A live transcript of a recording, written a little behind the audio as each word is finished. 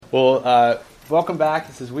Welcome back.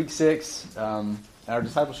 This is week 6. Our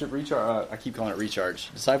discipleship recharge. I keep calling it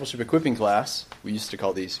recharge. Discipleship equipping class. We used to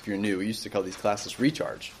call these, if you're new, we used to call these classes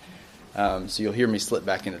recharge. So you'll hear me slip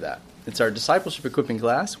back into that. It's our discipleship equipping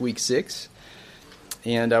class, week 6.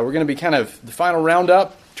 And we're going to be kind of the final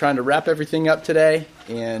roundup, trying to wrap everything up today.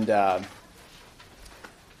 And I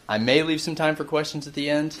may leave some time for questions at the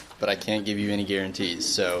end, but I can't give you any guarantees.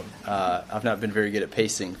 So I've not been very good at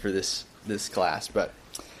pacing for this class, but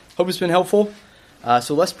hope it's been helpful.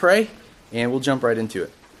 So let's pray, and we'll jump right into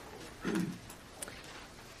it.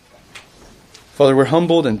 Father, we're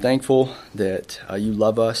humbled and thankful that you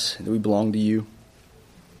love us, and that we belong to you.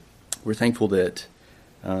 We're thankful that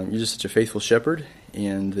you're just such a faithful shepherd,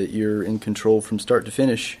 and that you're in control from start to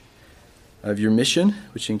finish of your mission,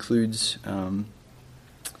 which includes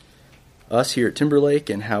us here at Timberlake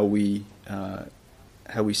and how we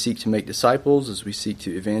seek to make disciples, as we seek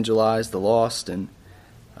to evangelize the lost and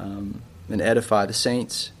edify the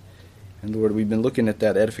saints. And Lord, we've been looking at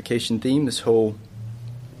that edification theme this whole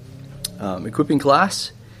equipping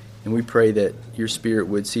class, and we pray that your Spirit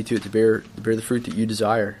would see to it to bear the fruit that you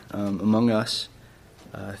desire among us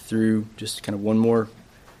through just kind of one more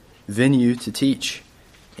venue to teach.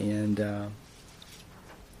 And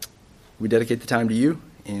we dedicate the time to you,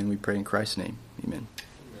 and we pray in Christ's name. Amen.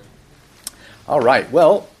 All right,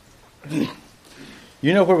 well,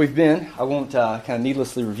 you know where we've been. I won't kind of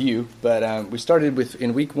needlessly review, but we started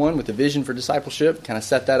in week 1 with the vision for discipleship, kind of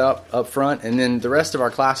set that up front, and then the rest of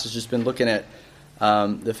our class has just been looking at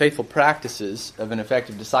the faithful practices of an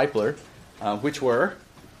effective discipler, which were,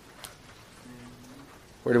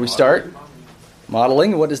 where do we start?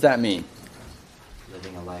 Modeling. What does that mean?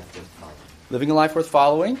 Living a life worth following. Living a life worth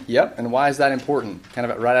following, yep. And why is that important? Kind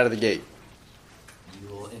of right out of the gate. You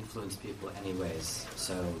will influence people anyways,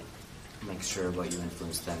 so make sure what you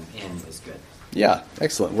influence them in is good. Yeah,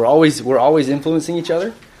 excellent. We're always influencing each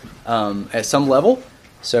other at some level.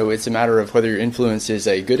 So it's a matter of whether your influence is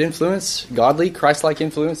a good influence, godly, Christ-like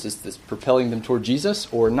influence that's propelling them toward Jesus,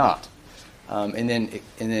 or not, and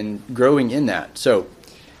then growing in that. So,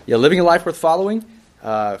 yeah, living a life worth following.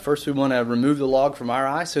 First, we want to remove the log from our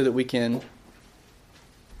eye so that we can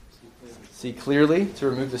see clearly, to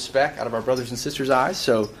remove the speck out of our brothers and sisters' eyes.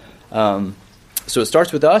 So it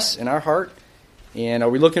starts with us in our heart. And are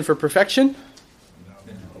we looking for perfection?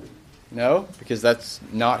 No, because that's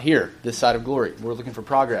not here, this side of glory. We're looking for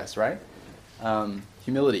progress, right?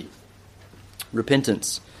 Humility,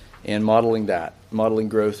 repentance, and modeling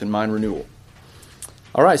growth and mind renewal.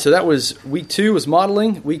 All right, so that was week 2 was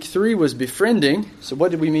modeling. Week 3 was befriending. So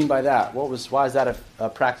what did we mean by that? Why is that a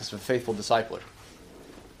practice of a faithful discipler?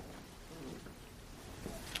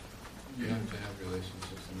 You have to have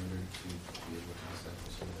relationships in order to be able to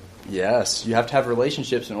disciple someone. Yes, you have to have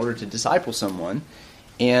relationships in order to disciple someone.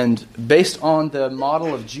 And based on the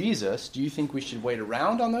model of Jesus, do you think we should wait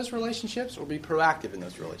around on those relationships or be proactive in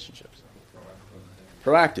those relationships?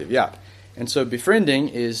 Proactive, yeah. And so befriending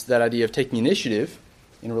is that idea of taking initiative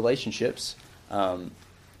in relationships to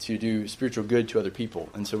do spiritual good to other people.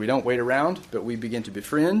 And so we don't wait around, but we begin to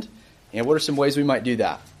befriend. And what are some ways we might do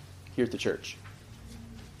that here at the church?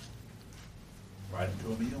 Invite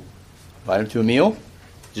them to a meal. Invite them to a meal?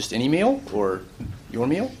 Just any meal or your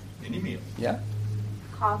meal? Any meal. Yeah.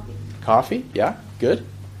 Coffee, yeah, good.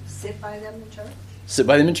 sit by them in church. Sit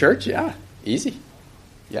by them in church, yeah, easy.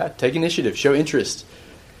 Yeah, take initiative, show interest.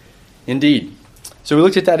 Indeed. So we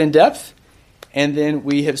looked at that in depth, and then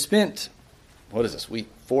we have spent, what is this, week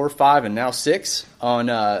 4, 5, and now 6, on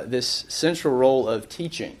this central role of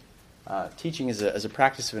teaching. Teaching as a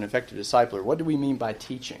practice of an effective discipler. What do we mean by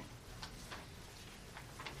teaching?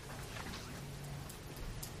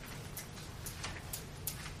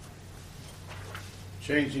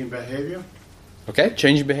 Changing behavior. Okay,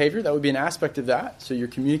 changing behavior, that would be an aspect of that. So you're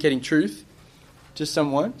communicating truth to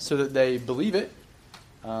someone so that they believe it.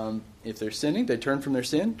 If they're sinning, they turn from their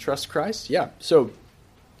sin, trust Christ. Yeah, so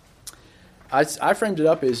I framed it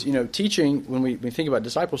up as, teaching, when we think about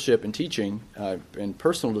discipleship and teaching and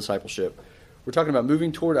personal discipleship, we're talking about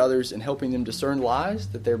moving toward others and helping them discern lies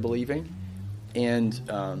that they're believing and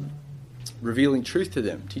revealing truth to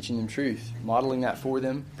them, teaching them truth, modeling that for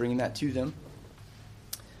them, bringing that to them.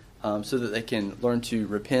 So that they can learn to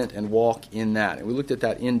repent and walk in that. And we looked at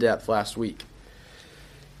that in depth last week.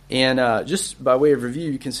 And just by way of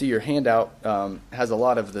review, you can see your handout has a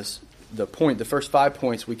lot of the first 5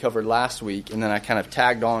 points we covered last week, and then I kind of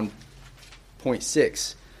tagged on point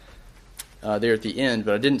 6 there at the end,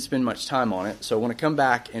 but I didn't spend much time on it. So I want to come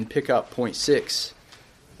back and pick up point 6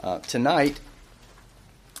 tonight,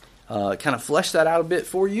 kind of flesh that out a bit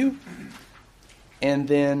for you. And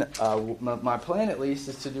then my plan, at least,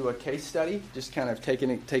 is to do a case study, just kind of take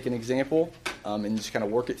an example and just kind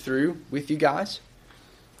of work it through with you guys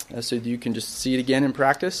so you can just see it again in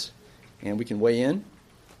practice, and we can weigh in.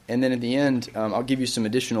 And then at the end, I'll give you some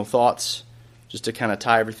additional thoughts just to kind of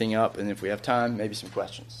tie everything up, and if we have time, maybe some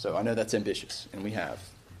questions. So I know that's ambitious, and we have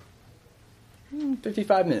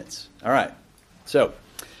 55 minutes. All right. So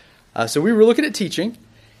we were looking at teaching.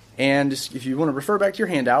 And just, if you want to refer back to your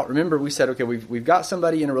handout, remember we said, okay, we've got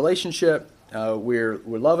somebody in a relationship, we're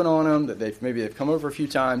loving on them, that they've come over a few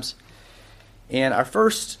times, and our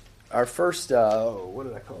first what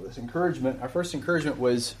did I call this? Encouragement. Our first encouragement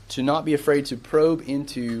was to not be afraid to probe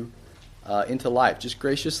into life, just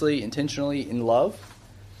graciously, intentionally, in love.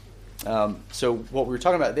 So what we were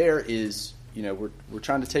talking about there is, we're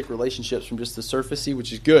trying to take relationships from just the surfacey,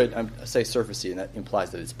 which is good. I say surfacey, and that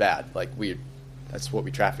implies that it's bad. That's what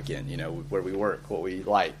we traffic in, where we work, what we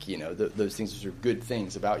like, those things are good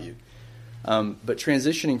things about you. But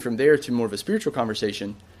transitioning from there to more of a spiritual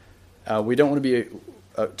conversation, we don't want to be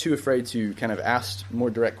too afraid to kind of ask more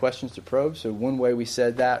direct questions to probe. So one way we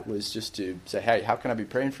said that was just to say, hey, how can I be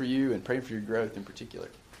praying for you and praying for your growth in particular?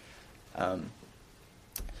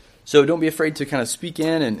 So don't be afraid to kind of speak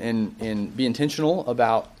in and be intentional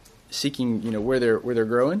about seeking, where they're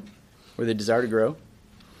growing, where they desire to grow.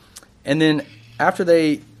 And then after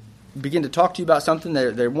they begin to talk to you about something,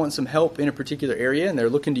 they want some help in a particular area, and they're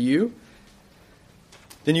looking to you,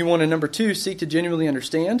 then you want to, number 2, seek to genuinely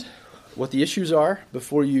understand what the issues are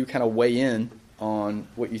before you kind of weigh in on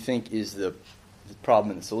what you think is the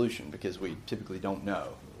problem and the solution, because we typically don't know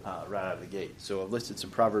right out of the gate. So I've listed some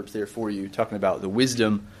proverbs there for you, talking about the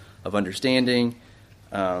wisdom of understanding,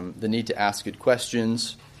 the need to ask good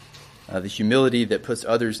questions, the humility that puts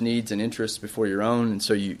others' needs and interests before your own. And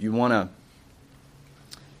so you want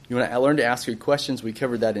to learn to ask good questions. We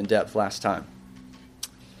covered that in depth last time.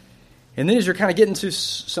 And then as you're kind of getting to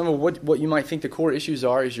some of what you might think the core issues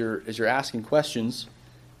are as you're asking questions,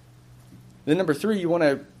 then number 3, you want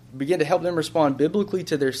to begin to help them respond biblically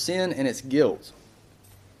to their sin and its guilt.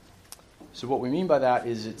 So what we mean by that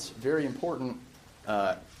is it's very important,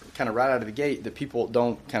 kind of right out of the gate, that people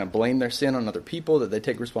don't kind of blame their sin on other people, that they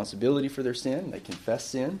take responsibility for their sin, they confess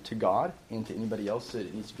sin to God and to anybody else that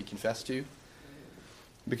it needs to be confessed to.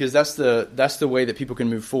 Because that's the way that people can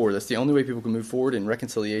move forward. That's the only way people can move forward in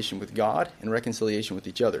reconciliation with God and reconciliation with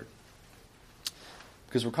each other.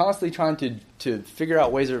 Because we're constantly trying to figure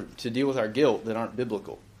out ways to deal with our guilt that aren't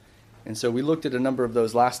biblical. And so we looked at a number of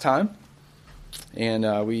those last time,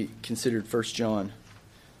 and we considered 1 John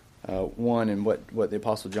 1 and what the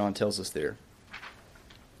Apostle John tells us there.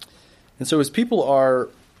 And so as people are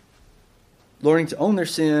learning to own their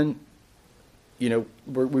sin,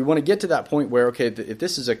 we want to get to that point where, okay, if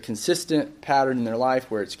this is a consistent pattern in their life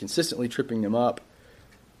where it's consistently tripping them up,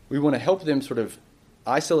 we want to help them sort of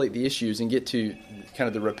isolate the issues and get to kind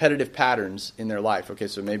of the repetitive patterns in their life. Okay,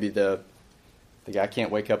 so maybe the guy can't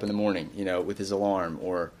wake up in the morning, with his alarm,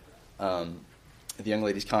 or the young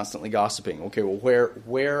lady's constantly gossiping. Okay, well,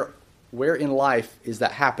 where in life is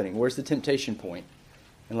that happening? Where's the temptation point?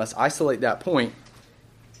 And let's isolate that point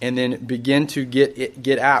and then begin to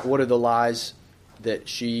get at what are the lies that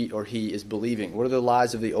she or he is believing. What are the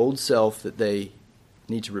lies of the old self that they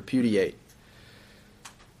need to repudiate?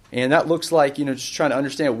 And that looks like, just trying to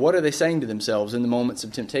understand, what are they saying to themselves in the moments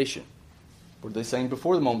of temptation? What are they saying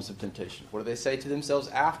before the moments of temptation? What do they say to themselves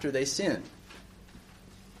after they sin?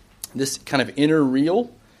 This kind of inner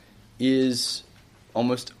reel is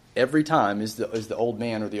almost every time is the old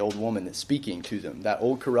man or the old woman that's speaking to them. That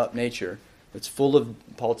old corrupt nature that's full of,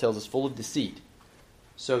 Paul tells us, full of deceit.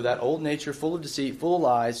 So that old nature, full of deceit, full of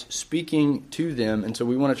lies, speaking to them. And so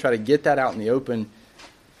we want to try to get that out in the open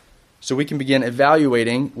so we can begin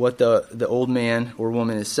evaluating what the old man or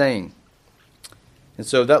woman is saying. And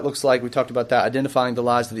so that looks like, we talked about that, identifying the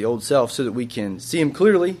lies of the old self so that we can see them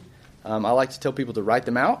clearly. I like to tell people to write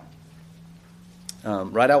them out.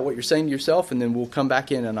 Write out what you're saying to yourself, and then we'll come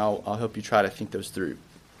back in and I'll help you try to think those through.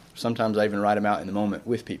 Sometimes I even write them out in the moment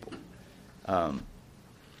with people.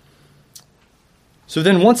 So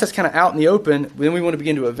then once that's kind of out in the open, then we want to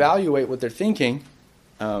begin to evaluate what they're thinking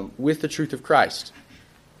with the truth of Christ.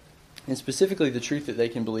 And specifically the truth that they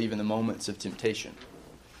can believe in the moments of temptation.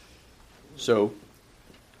 So,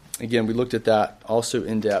 again, we looked at that also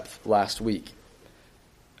in depth last week.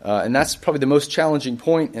 And that's probably the most challenging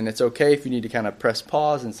point, and it's okay if you need to kind of press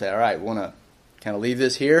pause and say, all right, we want to kind of leave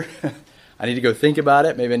this here. I need to go think about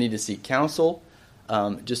it. Maybe I need to seek counsel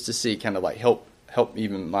just to see, kind of like help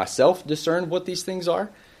even myself discern what these things are.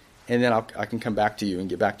 And then I can come back to you and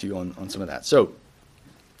get back to you on some of that. So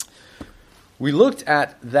we looked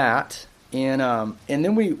at that And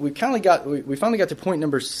then we finally got to point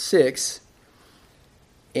number 6.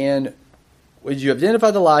 And when you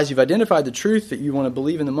identify the lies, you've identified the truth that you want to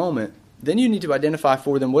believe in the moment, then you need to identify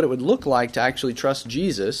for them what it would look like to actually trust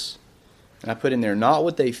Jesus. And I put in there, not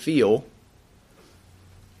what they feel,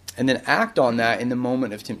 and then act on that in the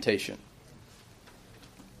moment of temptation.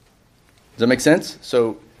 Does that make sense?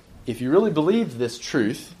 So if you really believe this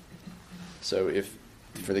truth, so if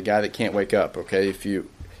for the guy that can't wake up, okay,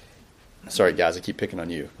 sorry guys, I keep picking on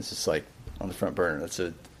you. This is like on the front burner. That's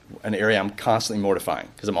an area I'm constantly mortifying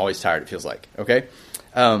because I'm always tired, it feels like, okay?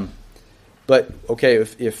 But, okay,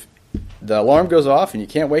 if the alarm goes off and you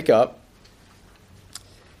can't wake up,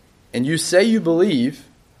 and you say you believe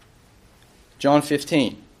John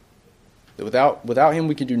 15, that without him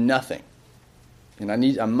we can do nothing, and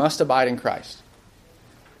I must abide in Christ,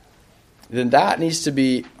 then that needs to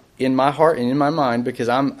be in my heart and in my mind, because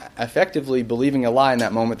I'm effectively believing a lie in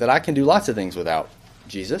that moment that I can do lots of things without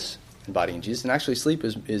Jesus, abiding in Jesus, and actually sleep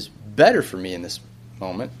is better for me in this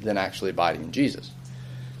moment than actually abiding in Jesus.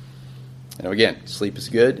 And again, sleep is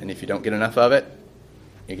good, and if you don't get enough of it,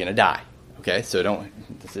 you're going to die. Okay, so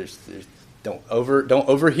don't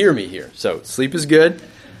overhear me here. So sleep is good,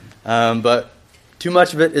 but too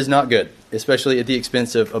much of it is not good, especially at the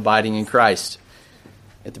expense of abiding in Christ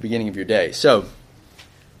at the beginning of your day. So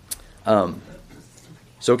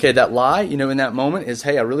okay, that lie, in that moment is,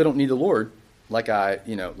 hey, I really don't need the Lord, like I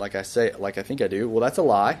think I do. Well, that's a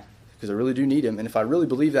lie, because I really do need him. And if I really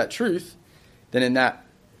believe that truth, then in that,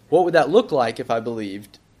 what would that look like if I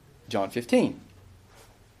believed John 15?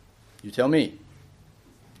 You tell me.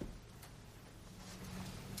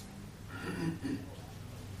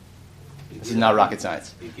 This is not rocket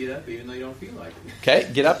science. You get up even though you don't feel like it. Okay,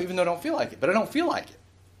 get up even though I don't feel like it. But I don't feel like it.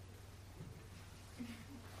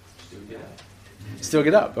 Still get up. Still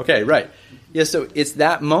get up. Okay, right. Yeah, so it's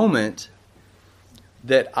that moment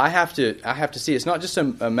that I have to see. It's not just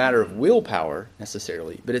a matter of willpower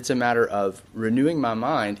necessarily, but it's a matter of renewing my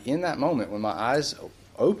mind in that moment when my eyes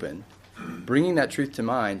open, bringing that truth to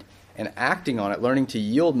mind and acting on it, learning to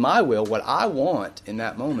yield my will, what I want in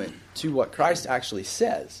that moment, to what Christ actually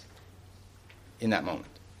says in that moment.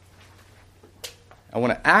 I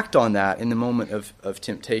want to act on that in the moment of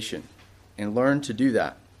temptation and learn to do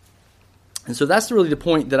that. And so that's really the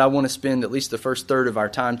point that I want to spend at least the first third of our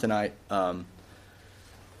time tonight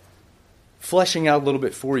fleshing out a little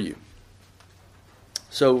bit for you.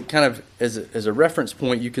 So kind of as a reference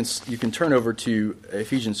point, you can turn over to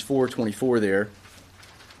Ephesians 4:24 there.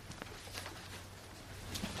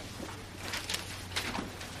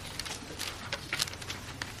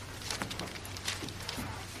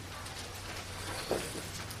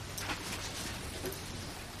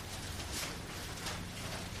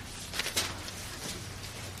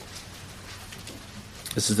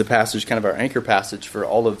 This is the passage, kind of our anchor passage for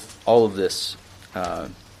all of this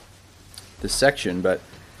this section. But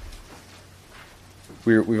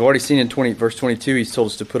we've already seen in verse 22, he's told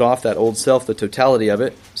us to put off that old self, the totality of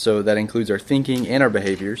it. So that includes our thinking and our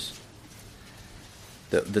behaviors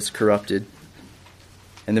that's corrupted.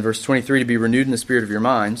 And then verse 23, to be renewed in the spirit of your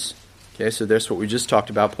minds. Okay, so that's what we just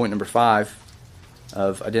talked about, point number 5,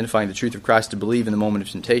 of identifying the truth of Christ to believe in the moment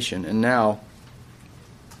of temptation. And now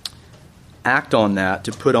act on that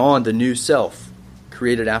to put on the new self,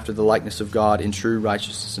 created after the likeness of God in true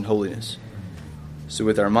righteousness and holiness. So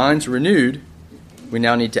with our minds renewed, we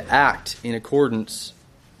now need to act in accordance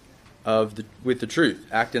with the truth.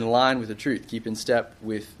 Act in line with the truth. Keep in step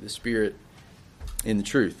with the Spirit in the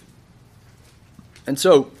truth. And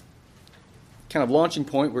so, kind of launching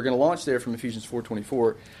point, we're going to launch there from Ephesians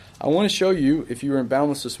 4:24. I want to show you, if you were in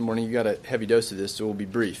Boundless this morning, you got a heavy dose of this, so we'll be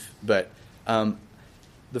brief. But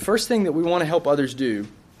the first thing that we want to help others do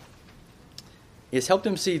is help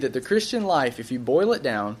them see that the Christian life, if you boil it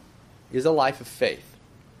down, is a life of faith.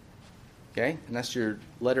 Okay? And that's your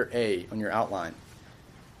letter A on your outline.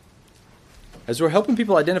 As we're helping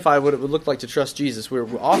people identify what it would look like to trust Jesus, we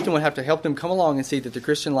often would have to help them come along and see that the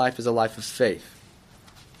Christian life is a life of faith.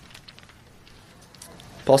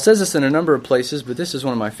 Paul says this in a number of places, but this is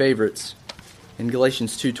one of my favorites in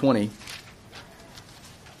Galatians 2:20.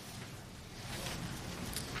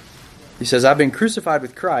 He says, I've been crucified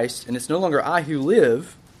with Christ, and it's no longer I who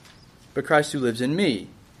live, but Christ who lives in me.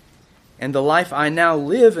 And the life I now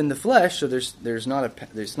live in the flesh, so it's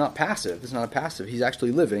not passive. It's not a passive. He's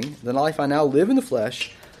actually living. The life I now live in the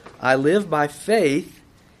flesh, I live by faith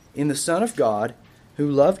in the Son of God,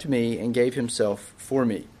 who loved me and gave himself for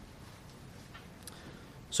me.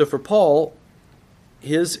 So for Paul,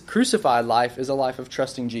 his crucified life is a life of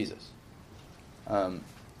trusting Jesus.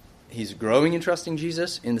 He's growing in trusting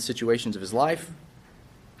Jesus in the situations of his life.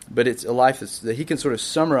 but it's a life that he can sort of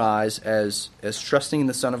summarize as trusting in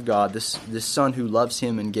the Son of God, this Son who loves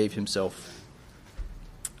him and gave himself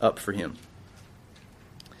up for him.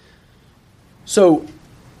 So,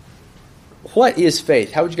 what is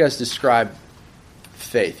faith? How would you guys describe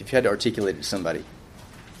faith if you had to articulate it to somebody?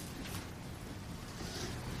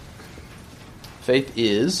 Faith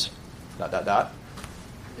is ... The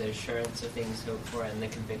assurance of things hoped for and the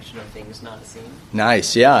conviction of things not seen.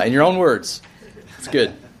 Nice, yeah, in your own words. It's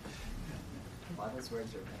good. The Bible's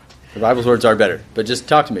words are better. The Bible's words are better, but just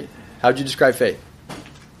talk to me. How would you describe faith?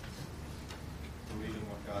 Believing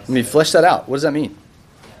what God Let me says. flesh that out. What does that mean?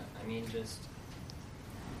 Yeah, I mean just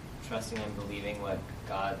trusting and believing what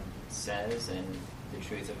God says and the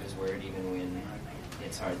truth of His Word, even when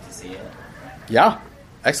it's hard to see it. Yeah,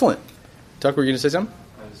 excellent. Tuck, were you going to say something?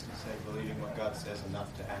 I was going to say believing what God says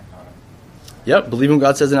enough to act on it. Yep, believing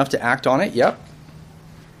God says enough to act on it. Yep.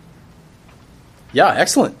 Yeah,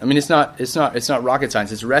 excellent. I mean, it's not rocket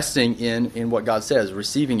science. It's resting in what God says,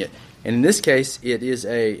 receiving it. And in this case, it is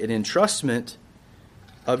an entrustment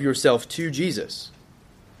of yourself to Jesus,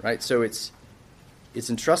 right? So it's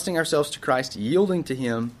entrusting ourselves to Christ, yielding to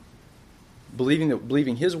Him,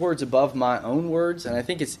 believing His words above my own words. And I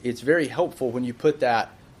think it's very helpful when you put that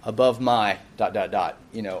above my ...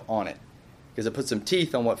 on it, because it puts some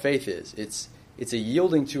teeth on what faith is. It's a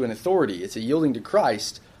yielding to an authority. It's a yielding to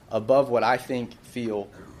Christ above what I think, feel,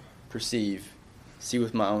 perceive, see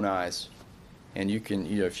with my own eyes. And you can,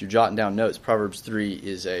 if you're jotting down notes, Proverbs 3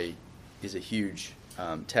 is a huge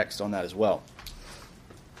text on that as well.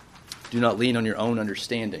 Do not lean on your own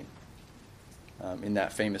understanding, in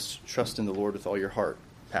that famous trust in the Lord with all your heart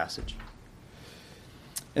passage.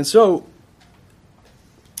 And so,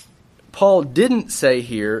 Paul didn't say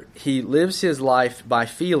here he lives his life by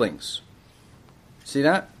feelings. See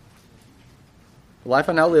that? The life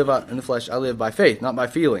I now live in the flesh, I live by faith, not by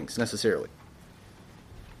feelings necessarily.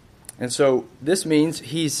 And so this means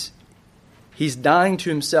he's dying to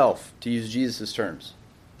himself, to use Jesus' terms.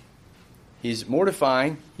 He's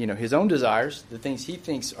mortifying, his own desires, the things he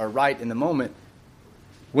thinks are right in the moment,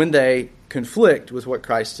 when they conflict with what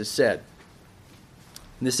Christ has said.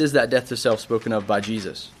 And this is that death to self spoken of by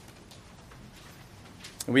Jesus.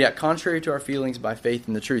 And we act contrary to our feelings by faith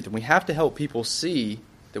in the truth. And we have to help people see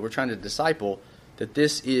that we're trying to disciple, that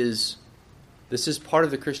this is part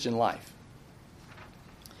of the Christian life.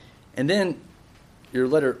 And then your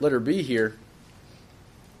letter B here,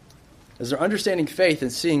 as they're understanding faith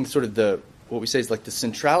and seeing sort of what we say is like the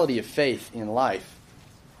centrality of faith in life,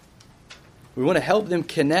 we want to help them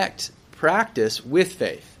connect practice with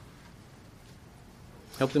faith.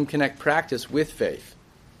 Help them connect practice with faith.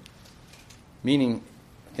 Meaning,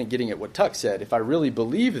 I think getting at what Tuck said, if I really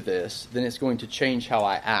believe this, then it's going to change how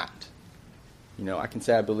I act. I can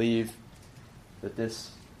say I believe that this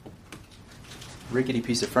rickety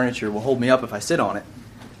piece of furniture will hold me up if I sit on it,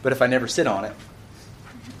 but if I never sit on it,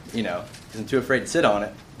 because I'm too afraid to sit on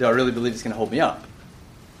it, do I really believe it's going to hold me up?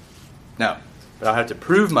 No. But I'll have to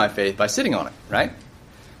prove my faith by sitting on it, right?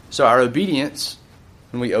 So our obedience,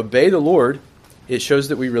 when we obey the Lord, it shows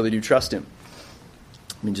that we really do trust Him.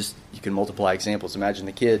 I mean, you can multiply examples. Imagine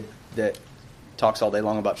the kid that talks all day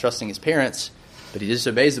long about trusting his parents, but he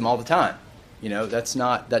disobeys them all the time.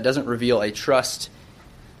 That doesn't reveal a trust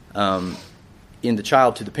in the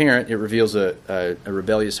child to the parent. It reveals a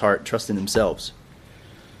rebellious heart, trust in themselves.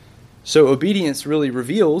 So obedience really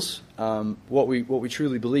reveals what we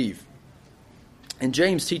truly believe. And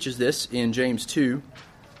James teaches this in James 2.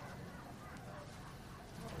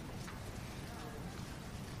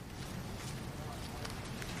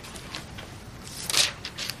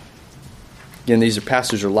 Again, these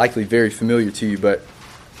passages are likely very familiar to you, but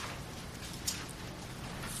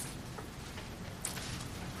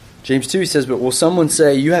James 2 says, "But will someone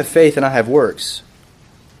say, 'You have faith and I have works'?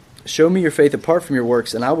 Show me your faith apart from your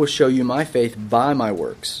works, and I will show you my faith by my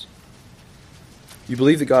works. You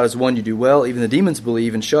believe that God is one, you do well. Even the demons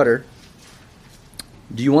believe and shudder.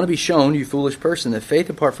 Do you want to be shown, you foolish person, that faith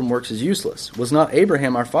apart from works is useless? Was not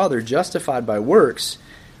Abraham our father justified by works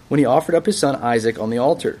when he offered up his son Isaac on the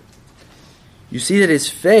altar? You see that his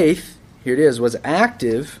faith," here it is, "was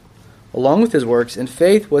active along with his works, and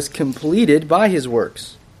faith was completed by his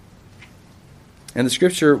works. And the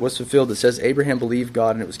scripture was fulfilled that says, Abraham believed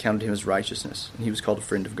God, and it was counted to him as righteousness, and he was called a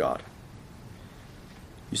friend of God."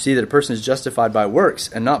 You see that a person is justified by works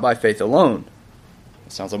and not by faith alone.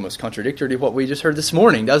 It sounds almost contradictory to what we just heard this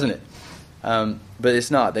morning, doesn't it? But it's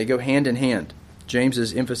not. They go hand in hand. James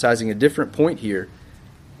is emphasizing a different point here,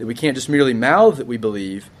 that we can't just merely mouth that we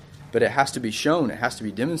believe, but it has to be shown, it has to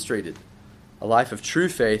be demonstrated. A life of true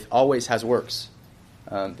faith always has works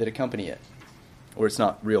that accompany it. or it's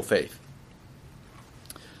not real faith.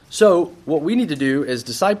 So what we need to do as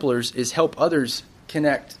disciplers is help others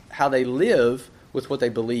connect how they live with what they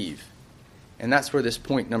believe. And that's where this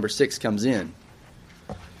point number 6 comes in.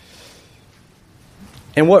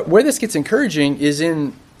 And where this gets encouraging is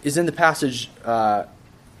in the passage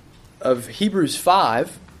of Hebrews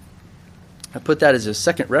 5. I put that as a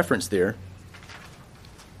second reference there.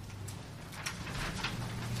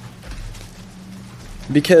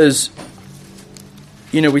 Because,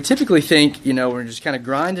 we typically think, we're just kind of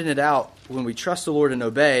grinding it out when we trust the Lord and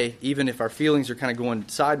obey, even if our feelings are kind of going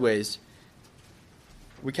sideways.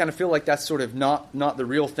 We kind of feel like that's sort of not the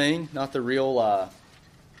real thing, not real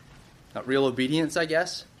obedience, I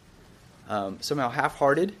guess. Somehow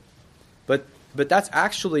half-hearted. But that's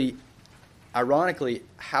actually, ironically,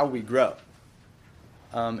 how we grow.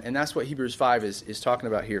 And that's what Hebrews 5 is talking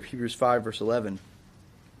about here. Hebrews 5, verse 11.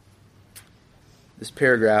 This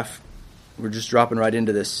paragraph, we're just dropping right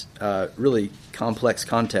into this really complex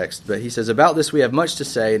context. But he says, "About this we have much to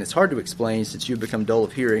say, and it's hard to explain since you've become dull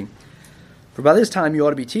of hearing. For by this time you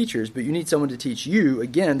ought to be teachers, but you need someone to teach you,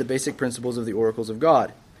 again, the basic principles of the oracles of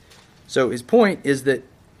God." So his point is that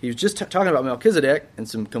he was just talking about Melchizedek and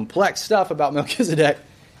some complex stuff about Melchizedek.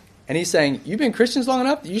 And he's saying, you've been Christians long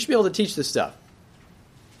enough that you should be able to teach this stuff.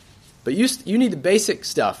 But you need the basic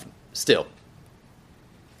stuff still.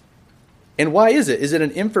 And why is it? Is it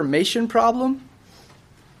an information problem?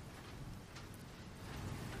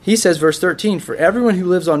 He says, verse 13, "For everyone who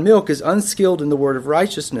lives on milk is unskilled in the word of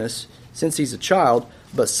righteousness, since he's a child,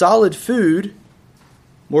 but solid food,"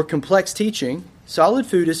 more complex teaching, "solid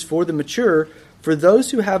food is for the mature, for those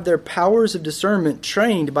who have their powers of discernment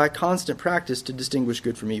trained by constant practice to distinguish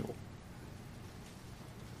good from evil."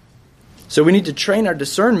 So we need to train our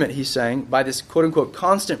discernment, he's saying, by this quote-unquote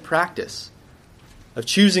constant practice of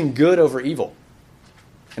choosing good over evil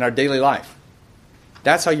in our daily life.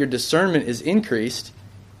 That's how your discernment is increased,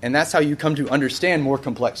 and that's how you come to understand more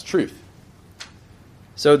complex truth.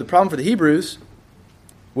 So the problem for the Hebrews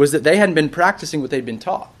was that they hadn't been practicing what they'd been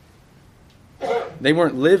taught. They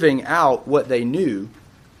weren't living out what they knew,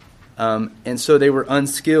 and so they were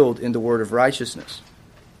unskilled in the word of righteousness.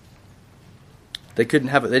 They didn't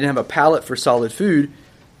have a palate for solid food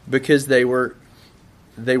because they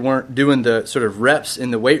weren't doing the sort of reps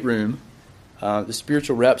in the weight room, the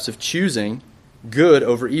spiritual reps of choosing good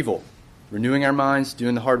over evil, renewing our minds,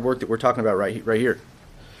 doing the hard work that we're talking about right here.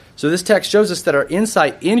 So this text shows us that our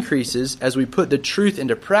insight increases as we put the truth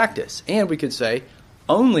into practice, and we could say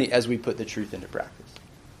only as we put the truth into practice.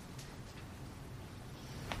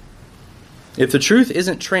 If the truth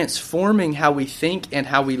isn't transforming how we think and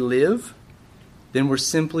how we live, then we're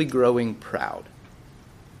simply growing proud.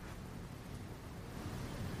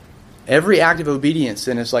 Every act of obedience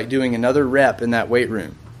then is like doing another rep in that weight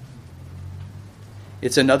room.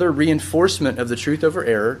 It's another reinforcement of the truth over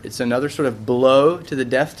error. It's another sort of blow to the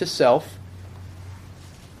death to self.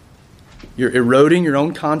 You're eroding your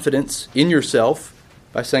own confidence in yourself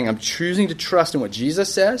by saying, I'm choosing to trust in what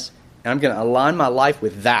Jesus says, and I'm going to align my life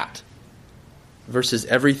with that versus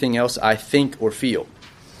everything else I think or feel.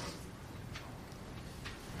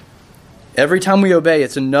 Every time we obey,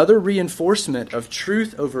 it's another reinforcement of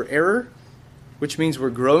truth over error, which means we're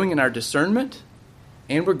growing in our discernment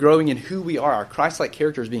and we're growing in who we are. Our Christ-like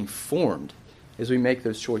character is being formed as we make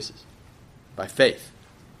those choices by faith.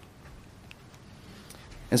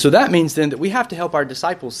 And so that means then that we have to help our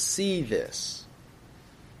disciples see this.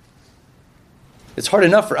 It's hard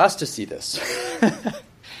enough for us to see this,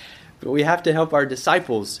 but we have to help our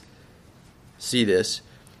disciples see this.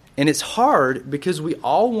 And it's hard because we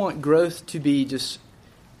all want growth to be just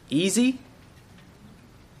easy.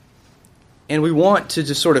 And we want to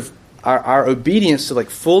just sort of, our obedience to like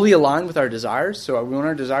fully align with our desires. So we want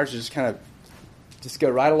our desires to just kind of just go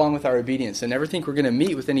right along with our obedience and never think we're going to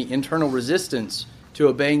meet with any internal resistance to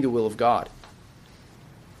obeying the will of God.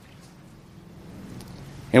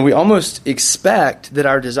 And we almost expect that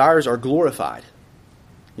our desires are glorified.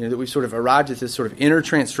 That we've sort of arrived at this sort of inner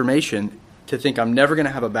transformation to think I'm never going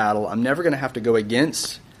to have a battle. I'm never going to have to go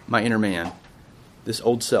against my inner man, this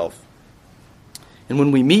old self. And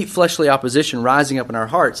when we meet fleshly opposition rising up in our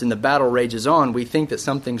hearts and the battle rages on, we think that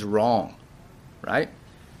something's wrong, right?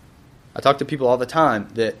 I talk to people all the time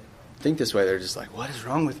that think this way. They're just like, what is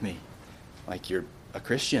wrong with me? Like, you're a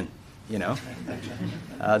Christian,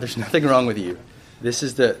 There's nothing wrong with you. This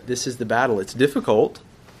is the battle. It's difficult.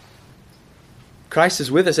 Christ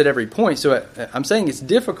is with us at every point. So I'm saying it's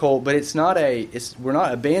difficult, but we're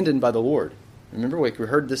not abandoned by the Lord. Remember, we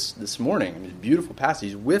heard this morning. It's a beautiful passage.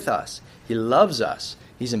 He's with us. He loves us.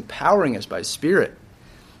 He's empowering us by His Spirit.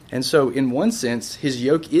 And so in one sense, his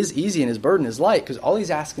yoke is easy and his burden is light because all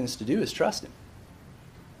he's asking us to do is trust him.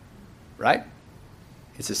 Right?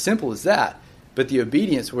 It's as simple as that. But the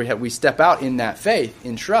obedience, we step out in that faith,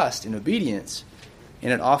 in trust, in obedience,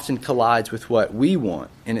 and it often collides with what we want.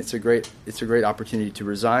 And it's a great opportunity to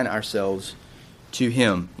resign ourselves to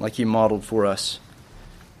him, like he modeled for us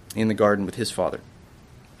in the garden with his Father.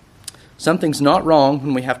 Something's not wrong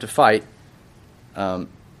when we have to fight.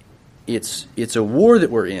 It's a war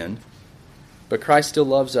that we're in, but Christ still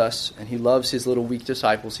loves us, and he loves his little weak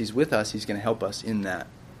disciples. He's with us. He's going to help us in that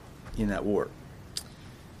war.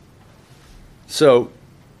 So,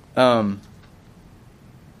 let me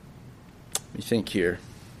think here.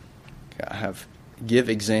 I have give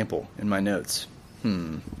example in my notes.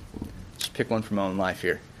 Just pick one from my own life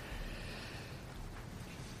here.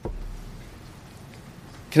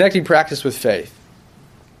 Connecting practice with faith.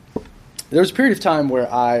 There was a period of time where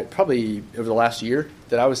probably over the last year,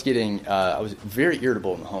 that I was very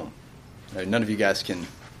irritable in the home. None of you guys can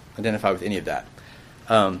identify with any of that.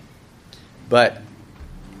 But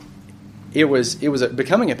it was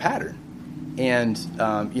becoming a pattern. And,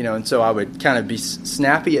 and so I would kind of be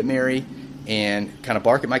snappy at Mary and kind of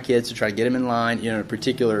bark at my kids to try to get them in line, in a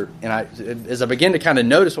particular, as I began to kind of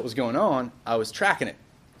notice what was going on, I was tracking it.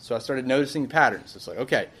 So I started noticing the patterns. It's like,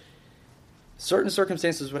 okay, certain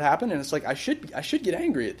circumstances would happen, and it's like I should get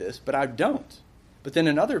angry at this, but I don't. But then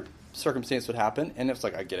another circumstance would happen, and it's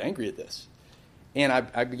like I get angry at this. And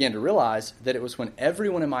I began to realize that it was when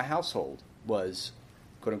everyone in my household was,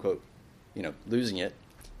 quote unquote, losing it,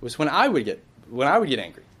 was when I would get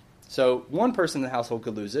angry. So one person in the household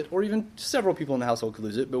could lose it, or even several people in the household could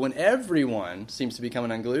lose it, but when everyone seems to be coming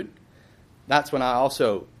unglued, that's when I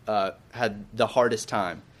also had the hardest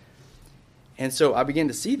time. And so I began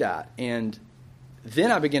to see that, and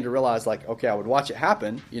then I began to realize, like, okay, I would watch it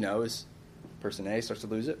happen, as person A starts to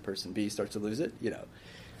lose it, person B starts to lose it,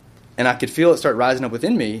 and I could feel it start rising up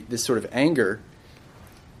within me, this sort of anger.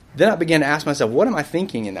 Then I began to ask myself, what am I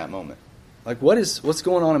thinking in that moment? Like, what's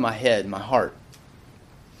going on in my head, my heart?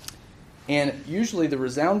 And usually the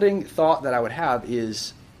resounding thought that I would have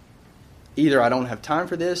is either I don't have time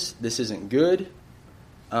for this isn't good,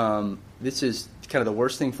 this is kind of the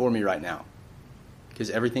worst thing for me right now because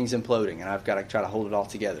everything's imploding and I've got to try to hold it all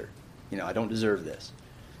together. I don't deserve this.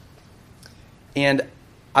 And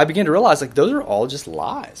I began to realize, like, those are all just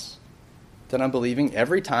lies that I'm believing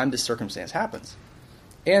every time this circumstance happens.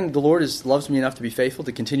 And the Lord loves me enough to be faithful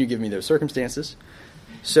to continue giving me those circumstances.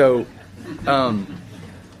 So, what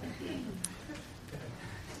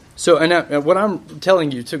I'm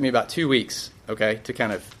telling you took me about 2 weeks, okay, to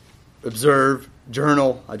kind of observe,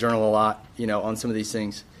 journal. I journal a lot, on some of these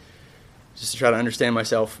things, just to try to understand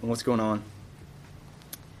myself and what's going on.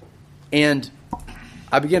 And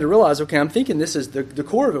I began to realize, okay, I'm thinking this is, the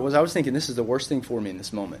core of it was I was thinking this is the worst thing for me in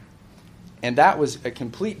this moment. And that was a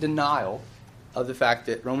complete denial of the fact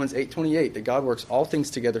that Romans 8:28, that God works all things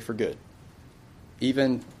together for good,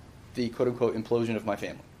 even the quote-unquote implosion of my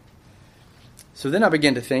family. So then I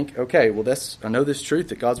began to think, okay, well, I know this truth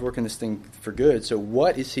that God's working this thing for good, so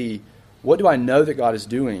what do I know that God is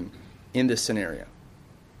doing in this scenario?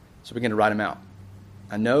 So I began to write them out.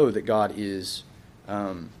 I know that God is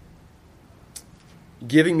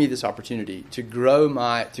giving me this opportunity to grow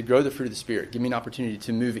the fruit of the Spirit, give me an opportunity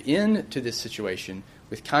to move into this situation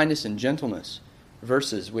with kindness and gentleness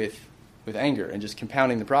versus with anger and just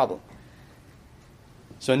compounding the problem.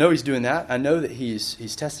 So I know he's doing that. I know that he's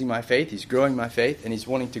testing my faith, he's growing my faith, and he's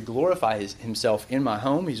wanting to glorify himself in my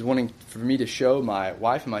home. He's wanting for me to show my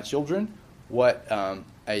wife and my children what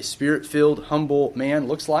a Spirit-filled, humble man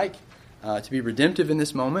looks like, to be redemptive in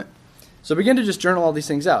this moment. So I begin to just journal all these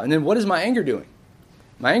things out. And then what is my anger doing?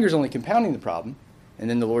 My anger is only compounding the problem. And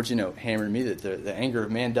then the Lord's, hammering me that the anger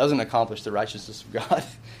of man doesn't accomplish the righteousness of God.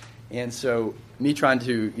 And so me trying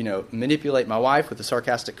to, manipulate my wife with a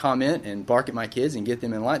sarcastic comment and bark at my kids and get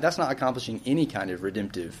them in line, that's not accomplishing any kind of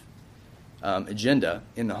redemptive agenda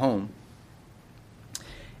in the home.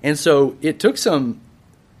 And so it took some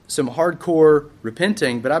hardcore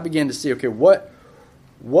repenting, but I began to see, okay, what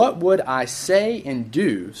would I say and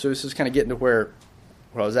do? So this is kind of getting to where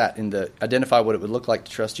I was at in the identify what it would look like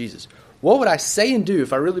to trust Jesus. What would I say and do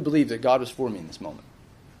if I really believed that God was for me in this moment?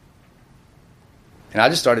 And I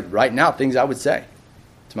just started writing out things I would say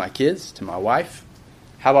to my kids, to my wife,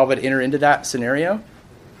 how I would enter into that scenario.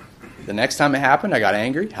 The next time it happened, I got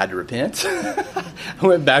angry, had to repent. I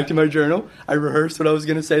went back to my journal. I rehearsed what I was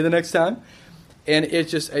going to say the next time. And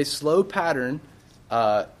it's just a slow pattern,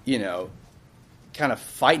 kind of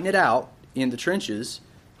fighting it out in the trenches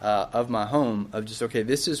of my home of just, okay,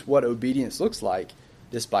 this is what obedience looks like,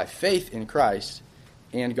 this by faith in Christ,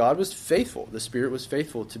 And God was faithful. The Spirit was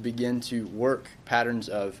faithful to begin to work patterns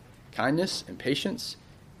of kindness and patience,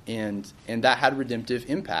 and that had redemptive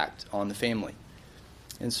impact on the family.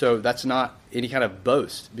 And so that's not any kind of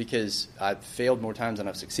boast, because I've failed more times than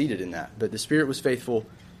I've succeeded in that. But the Spirit was faithful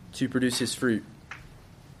to produce His fruit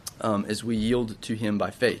as we yield to Him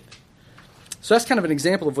by faith. So that's kind of an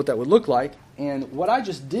example of what that would look like. And what I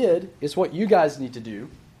just did is what you guys need to do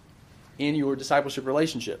in your discipleship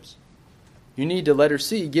relationships. You need to, letter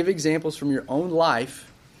C, give examples from your own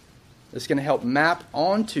life that's going to help map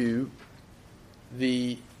onto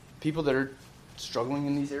the people that are struggling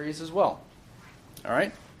in these areas as well. All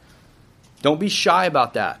right? Don't be shy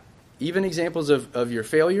about that. Even examples of your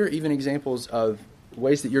failure, even examples of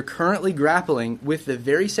ways that you're currently grappling with the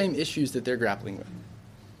very same issues that they're grappling with.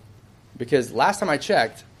 Because last time I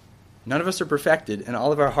checked, none of us are perfected, and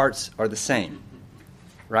all of our hearts are the same.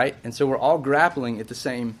 Right? And so we're all grappling on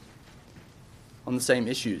the same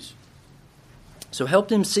issues. So help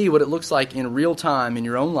them see what it looks like in real time in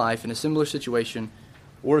your own life in a similar situation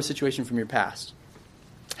or a situation from your past.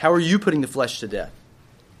 How are you putting the flesh to death?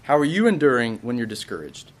 How are you enduring when you're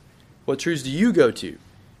discouraged? What truths do you go to?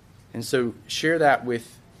 And so share that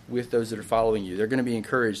with those that are following you. They're going to be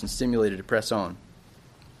encouraged and stimulated to press on.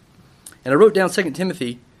 And I wrote down 2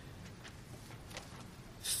 Timothy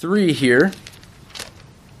 3 here.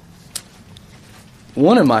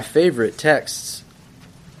 One of my favorite texts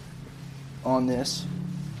on this.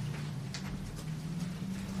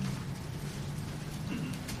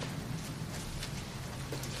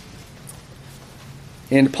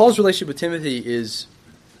 And Paul's relationship with Timothy is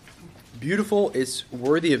beautiful. It's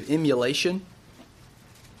worthy of emulation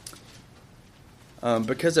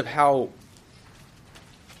because of how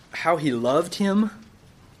he loved him,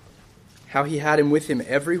 how he had him with him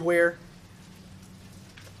everywhere,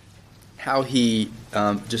 how he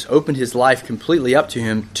just opened his life completely up to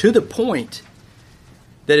him, to the point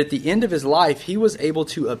that at the end of his life, he was able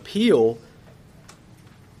to appeal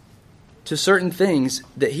to certain things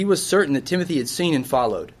that he was certain that Timothy had seen and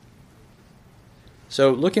followed.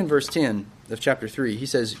 So look in verse 10 of chapter 3. He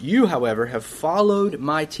says, "You, however, have followed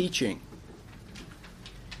my teaching.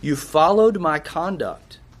 You followed my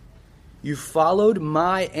conduct. You followed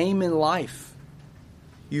my aim in life.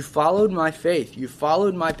 You followed my faith. You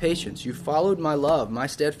followed my patience. You followed my love, my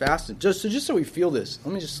steadfastness." Just so we feel this,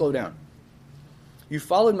 let me just slow down. You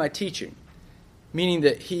followed my teaching, meaning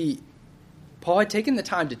that Paul had taken the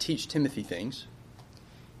time to teach Timothy things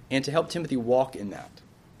and to help Timothy walk in that.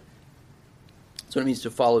 That's what it means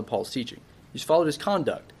to follow Paul's teaching. He's followed his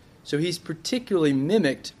conduct. So he's particularly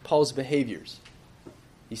mimicked Paul's behaviors.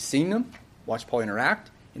 He's seen them, watched Paul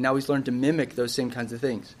interact, and now he's learned to mimic those same kinds of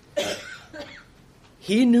things.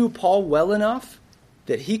 He knew Paul well enough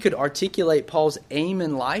that he could articulate Paul's aim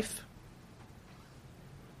in life,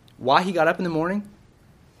 why he got up in the morning,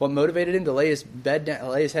 what motivated him to lay his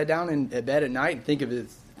head down in bed at night and think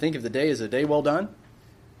of the day as a day well done.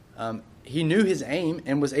 He knew his aim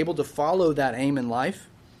and was able to follow that aim in life.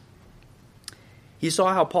 He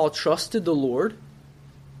saw how Paul trusted the Lord.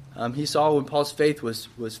 He saw when Paul's faith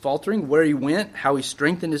was faltering, where he went, how he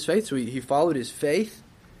strengthened his faith. So he followed his faith.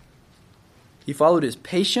 He followed his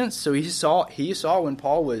patience. So he saw when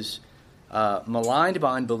Paul was maligned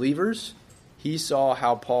by unbelievers. He saw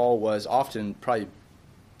how Paul was often probably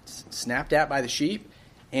snapped at by the sheep,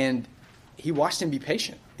 and he watched him be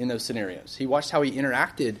patient in those scenarios. He watched how he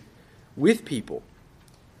interacted with people,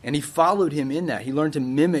 and he followed him in that. He learned to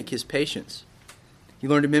mimic his patience. He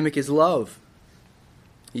learned to mimic his love.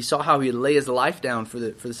 He saw how he'd lay his life down for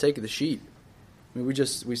the sake of the sheep. I mean,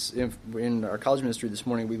 we in our college ministry this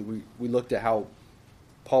morning, we looked at how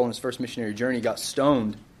Paul on his first missionary journey got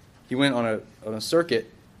stoned. He went on a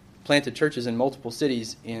circuit, planted churches in multiple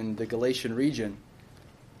cities in the Galatian region.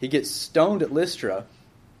 He gets stoned at Lystra,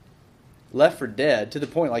 left for dead, to the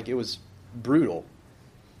point like it was brutal.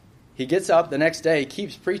 He gets up the next day,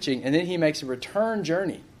 keeps preaching, and then he makes a return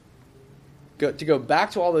journey to go back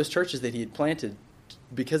to all those churches that he had planted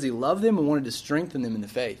because he loved them and wanted to strengthen them in the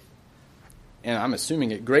faith. And I'm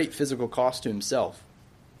assuming at great physical cost to himself.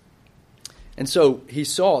 And so he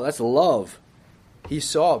saw, that's love.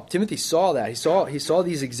 Timothy saw that. He saw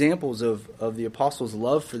these examples of the apostles'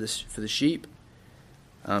 love for the sheep.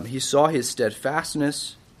 He saw his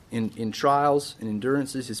steadfastness in trials and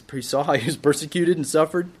endurances. He saw how he was persecuted and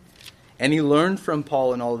suffered. And he learned from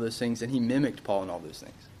Paul in all of those things, and he mimicked Paul in all those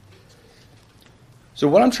things. So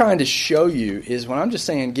what I'm trying to show you is when I'm just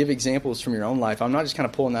saying give examples from your own life, I'm not just kind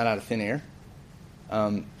of pulling that out of thin air.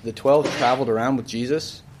 The 12 traveled around with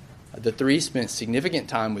Jesus. The 3 spent significant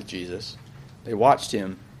time with Jesus. They watched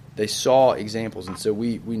him. They saw examples, and so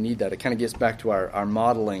we need that. It kind of gets back to our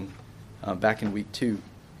modeling back in week 2.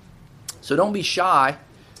 So don't be shy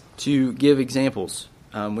to give examples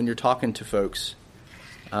when you're talking to folks,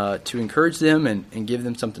 to encourage them and give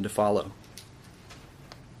them something to follow.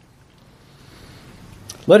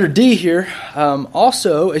 Letter D here,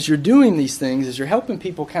 also, as you're doing these things, as you're helping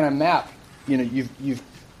people kind of map, you've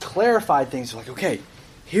clarified things like, okay,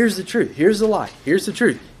 here's the truth, here's the lie, here's the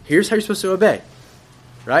truth, here's how you're supposed to obey.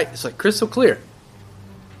 Right? It's like crystal clear.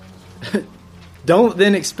 Don't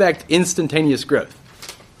then expect instantaneous growth.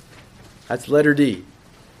 That's letter D.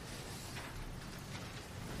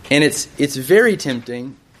 And it's very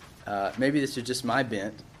tempting, maybe this is just my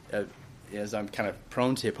bent, as I'm kind of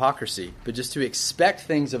prone to hypocrisy, but just to expect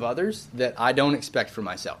things of others that I don't expect for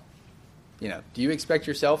myself. Do you expect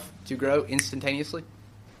yourself to grow instantaneously?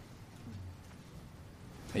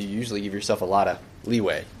 You usually give yourself a lot of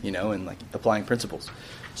leeway, in like applying principles.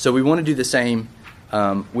 So we want to do the same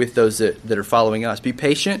with those that are following us. Be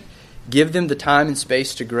patient. Give them the time and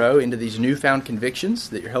space to grow into these newfound convictions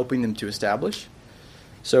that you're helping them to establish.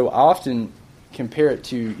 So I often compare it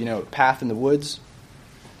to, a path in the woods.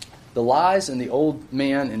 The lies and the old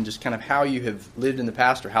man and just kind of how you have lived in the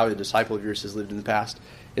past, or how a disciple of yours has lived in the past,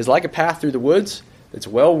 is like a path through the woods that's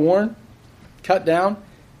well worn, cut down,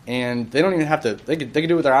 and they don't even have to, they can do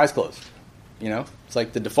it with their eyes closed. It's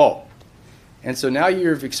like the default. And so now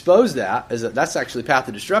you've exposed that's actually path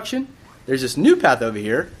of destruction. There's this new path over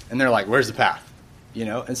here, and they're like, where's the path?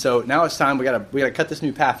 And so now it's time, we gotta cut this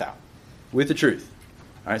new path out with the truth.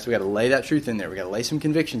 All right, so we gotta lay that truth in there. We gotta lay some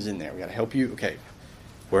convictions in there. We gotta help you, okay,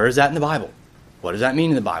 where is that in the Bible? What does that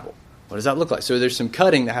mean in the Bible? What does that look like? So there's some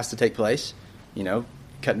cutting that has to take place,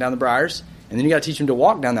 cutting down the briars, and then you gotta teach them to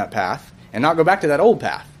walk down that path and not go back to that old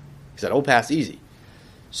path, because that old path's easy.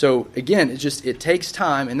 So again, it takes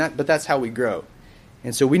time, but that's how we grow.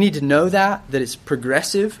 And so we need to know that it's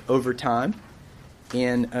progressive over time,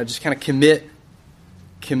 and just kind of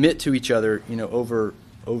commit to each other,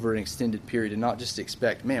 over an extended period, and not just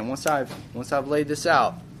expect, man, once I've laid this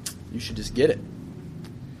out, you should just get it.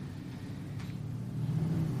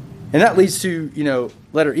 And that leads to,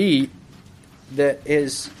 letter E, that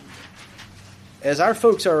is, as our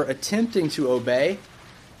folks are attempting to obey,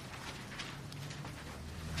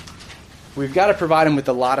 we've got to provide them with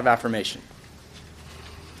a lot of affirmation.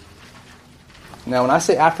 Now, when I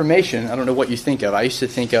say affirmation, I don't know what you think of. I used to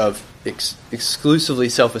think of exclusively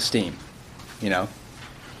self-esteem,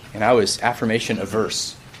 and I was affirmation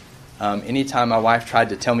averse. Anytime my wife tried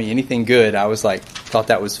to tell me anything good, I was like, thought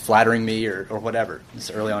that was flattering me or whatever. This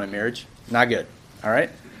is early on in marriage. Not good. All right?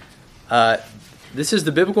 This is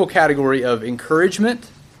the biblical category of encouragement.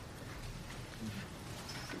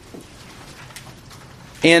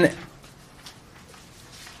 And I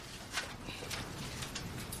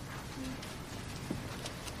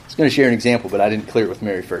was going to share an example, but I didn't clear it with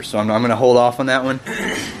Mary first, so I'm going to hold off on that one.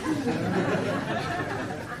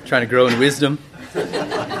 Trying to grow in wisdom.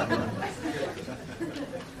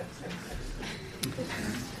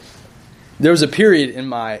 There was a period in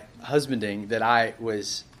my husbanding that I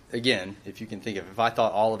was, again, if you can think of, if I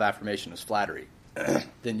thought all of affirmation was flattery,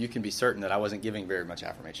 then you can be certain that I wasn't giving very much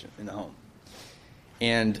affirmation in the home.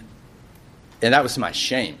 And that was to my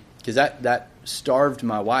shame, because that starved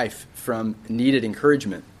my wife from needed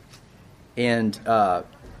encouragement. And so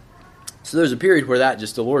there's a period where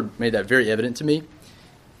the Lord made that very evident to me,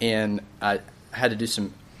 and I had to do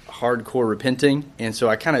some hardcore repenting. And so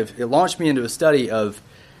it launched me into a study of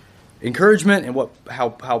encouragement and how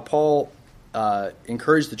Paul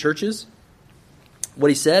encouraged the churches, what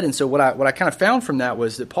he said. And so what I kind of found from that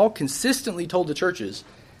was that Paul consistently told the churches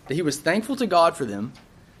that he was thankful to God for them,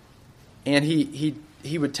 and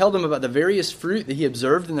he would tell them about the various fruit that he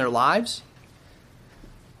observed in their lives.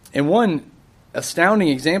 And one astounding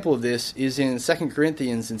example of this is in 2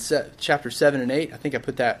 Corinthians in chapter 7 and 8. I think I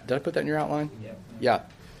put that. Did I put that in your outline? Yeah.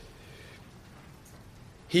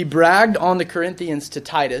 He bragged on the Corinthians to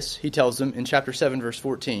Titus, he tells them in chapter 7, verse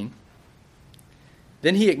 14.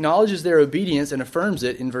 Then he acknowledges their obedience and affirms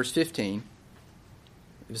it in verse 15.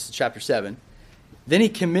 This is chapter 7. Then he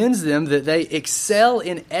commends them that they excel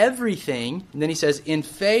in everything. And then he says, in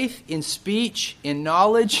faith, in speech, in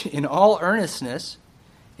knowledge, in all earnestness,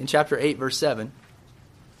 in chapter 8, verse 7.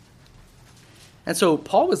 And so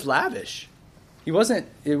Paul was lavish. It wasn't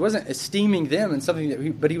esteeming them and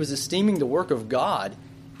something but he was esteeming the work of God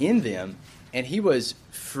in them, and he was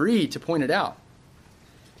free to point it out.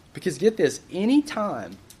 Because get this, any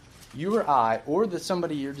time you or I or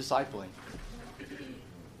somebody you're discipling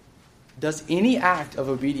does any act of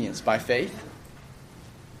obedience by faith,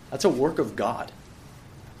 that's a work of God.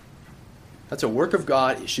 That's a work of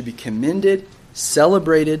God. It should be commended,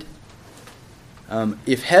 celebrated.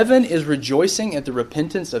 If heaven is rejoicing at the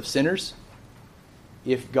repentance of sinners,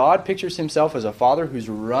 if God pictures himself as a father who's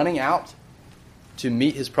running out to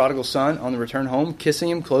meet his prodigal son on the return home, kissing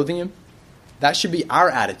him, clothing him, that should be our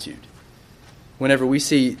attitude. Whenever we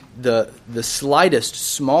see the slightest,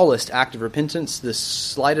 smallest act of repentance, the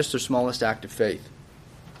slightest or smallest act of faith.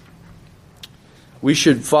 We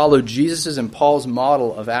should follow Jesus' and Paul's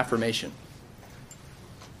model of affirmation.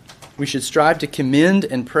 We should strive to commend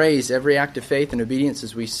and praise every act of faith and obedience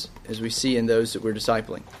as we see in those that we're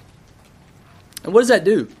discipling. And what does that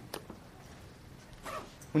do?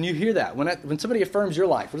 When you hear that, when somebody affirms your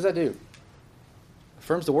life, what does that do?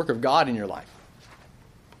 Affirms the work of God in your life.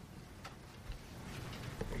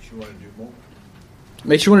 Makes you want to do more.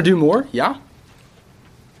 Makes you want to do more, yeah.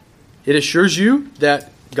 It assures you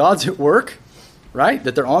that God's at work, right?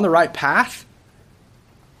 That they're on the right path.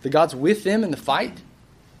 That God's with them in the fight.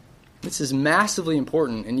 This is massively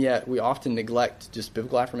important, and yet we often neglect just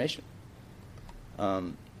biblical affirmation.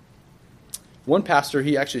 One pastor,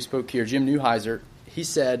 he actually spoke here, Jim Neuheiser, he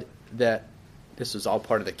said that this was all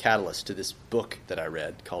part of the catalyst to this book that I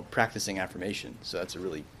read called Practicing Affirmation. So that's a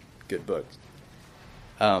really good book.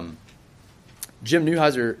 Jim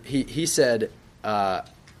Neuheiser, he said that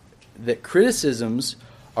criticisms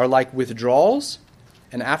are like withdrawals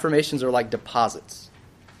and affirmations are like deposits.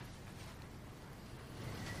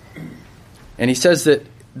 And he says that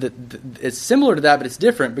it's similar to that, but it's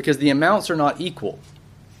different because the amounts are not equal.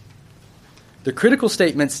 The critical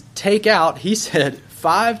statements take out, he said,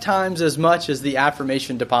 5 times as much as the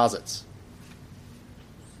affirmation deposits.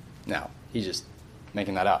 Now, he's just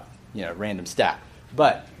making that up, random stat.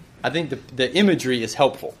 But I think the imagery is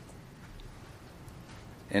helpful.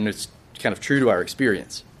 And it's kind of true to our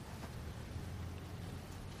experience.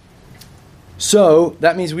 So,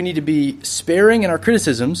 that means we need to be sparing in our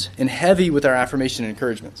criticisms and heavy with our affirmation and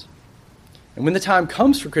encouragements. And when the time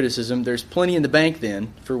comes for criticism, there's plenty in the bank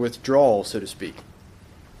then for withdrawal, so to speak.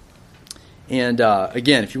 And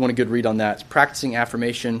again, if you want a good read on that, it's Practicing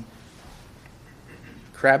Affirmation.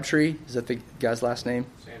 Crabtree, is that the guy's last name?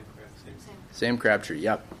 Sam Crabtree,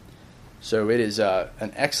 yep. So it is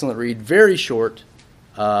an excellent read, very short.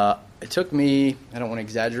 It took me, I don't want to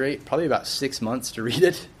exaggerate, probably about 6 months to read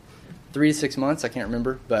it. 3 to 6 months, I can't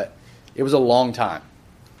remember, but it was a long time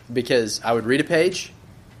because I would read a page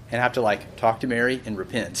and have to talk to Mary and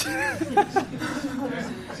repent.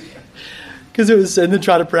 Because it was, and then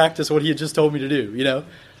try to practice what he had just told me to do,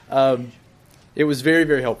 It was very,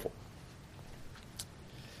 very helpful.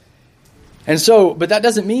 And so, but that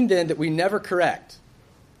doesn't mean then that we never correct,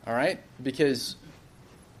 all right? Because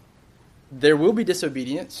there will be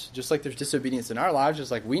disobedience, just like there's disobedience in our lives,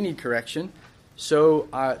 just like we need correction. So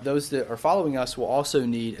those that are following us will also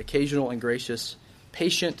need occasional and gracious,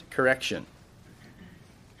 patient correction.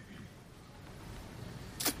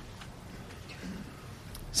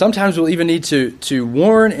 Sometimes we'll even need to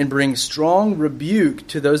warn and bring strong rebuke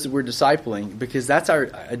to those that we're discipling because that's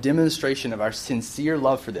a demonstration of our sincere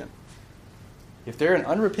love for them. If they're in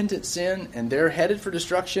unrepentant sin and they're headed for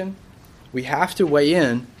destruction, we have to weigh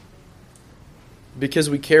in because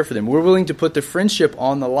we care for them. We're willing to put the friendship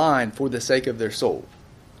on the line for the sake of their soul.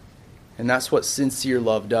 And that's what sincere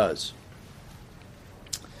love does.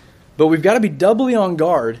 But we've got to be doubly on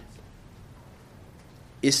guard,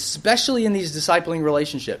 especially in these discipling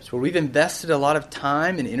relationships where we've invested a lot of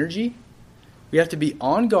time and energy. We have to be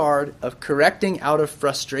on guard of correcting out of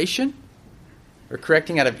frustration or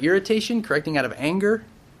correcting out of irritation, correcting out of anger.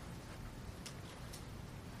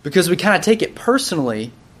 Because we kind of take it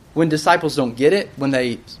personally when disciples don't get it, when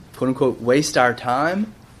they, quote unquote, waste our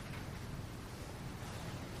time.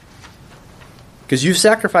 Because you've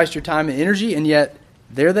sacrificed your time and energy, and yet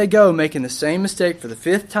there they go, making the same mistake for the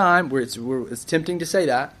 5th time, where it's tempting to say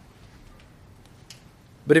that.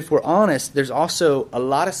 But if we're honest, there's also a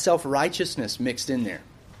lot of self-righteousness mixed in there.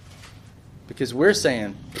 Because we're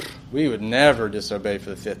saying, we would never disobey for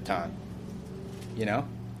the 5th time.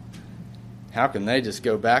 How can they just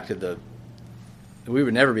go back to we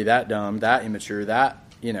would never be that dumb, that immature,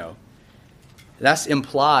 That's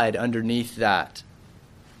implied underneath that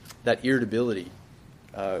irritability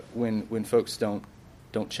when folks don't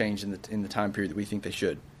change in the time period that we think they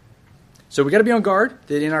should. So we got to be on guard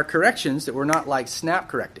that in our corrections that we're not snap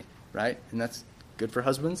correcting, right? And that's good for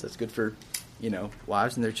husbands. That's good for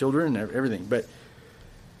wives and their children and everything. But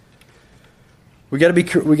we got to be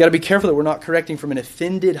careful that we're not correcting from an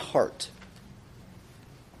offended heart.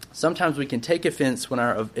 Sometimes we can take offense when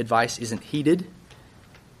our advice isn't heeded,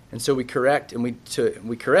 and so we correct, and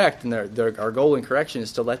our goal in correction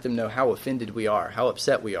is to let them know how offended we are, how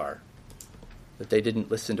upset we are. that they didn't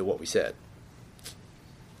listen to what we said.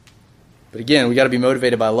 But again, we got to be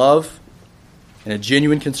motivated by love and a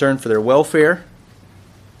genuine concern for their welfare,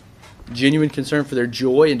 genuine concern for their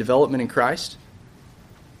joy and development in Christ.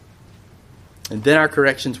 And then our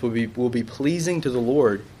corrections will be pleasing to the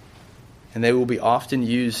Lord, and they will be often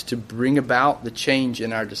used to bring about the change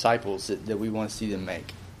in our disciples that we want to see them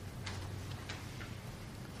make.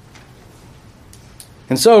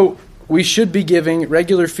 And so we should be giving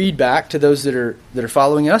regular feedback to those that are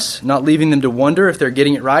following us, not leaving them to wonder if they're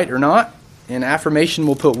getting it right or not. And affirmation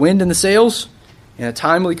will put wind in the sails, and a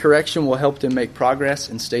timely correction will help them make progress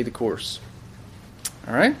and stay the course.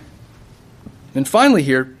 All right? And finally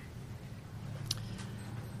here,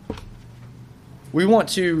 we want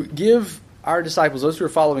to give our disciples, those who are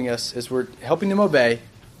following us, as we're helping them obey,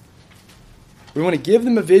 we want to give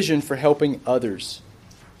them a vision for helping others.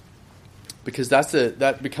 Because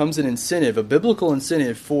that becomes an incentive, a biblical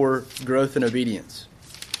incentive for growth and obedience.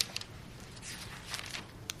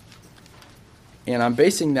 And I'm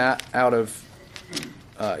basing that out of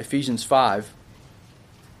Ephesians 5.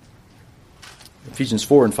 Ephesians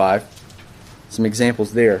 4 and 5. Some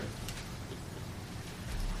examples there.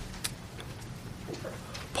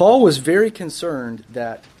 Paul was very concerned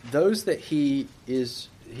that those that he's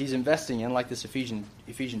investing in, like this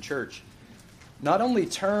Ephesian church, not only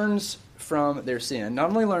turns from their sin, not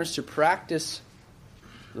only learns to practice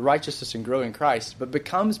the righteousness and grow in Christ, but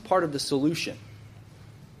becomes part of the solution.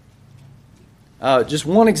 Just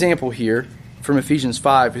one example here from Ephesians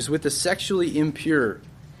 5 is with the sexually impure.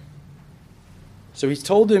 So he's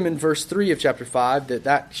told them in verse 3 of chapter 5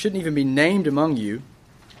 that shouldn't even be named among you.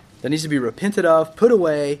 That needs to be repented of, put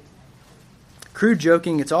away. Crude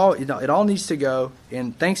joking, it all needs to go,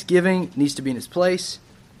 and thanksgiving needs to be in its place.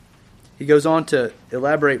 He goes on to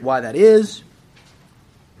elaborate why that is.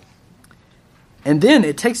 And then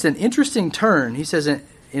it takes an interesting turn. He says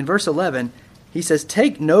in verse 11, he says,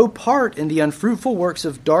 take no part in the unfruitful works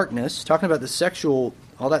of darkness, talking about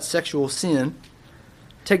all that sexual sin.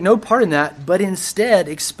 Take no part in that, but instead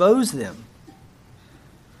expose them.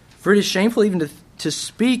 For it is shameful even to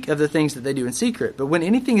speak of the things that they do in secret. But when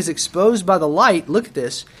anything is exposed by the light, look at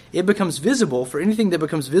this, it becomes visible, for anything that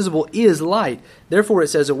becomes visible is light. Therefore it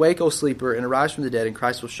says, awake, O sleeper, and arise from the dead, and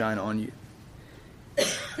Christ will shine on you.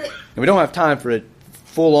 And we don't have time for a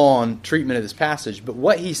full-on treatment of this passage, but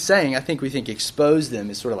what he's saying, I think we think expose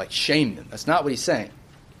them is sort of like shame them. That's not what he's saying.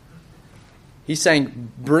 He's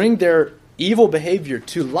saying bring their evil behavior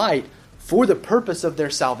to light for the purpose of their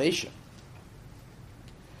salvation.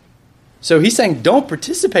 So he's saying don't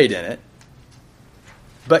participate in it,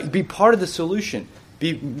 but be part of the solution.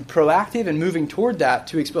 Be proactive and moving toward that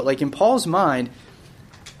to expose. Like in Paul's mind,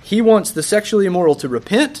 he wants the sexually immoral to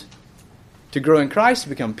repent, to grow in Christ, to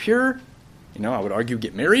become pure. I would argue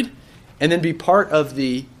get married, and then be part of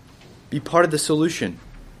the solution.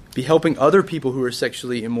 Be helping other people who are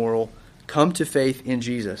sexually immoral come to faith in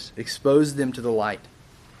Jesus. Expose them to the light.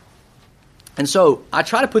 And so I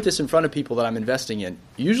try to put this in front of people that I'm investing in,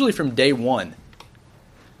 usually from day one.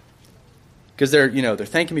 Because they're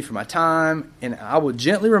thanking me for my time, and I will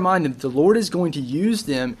gently remind them that the Lord is going to use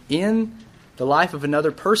them in the life of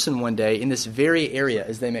another person one day in this very area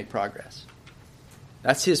as they make progress.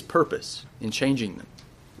 That's His purpose in changing them.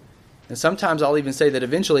 And sometimes I'll even say that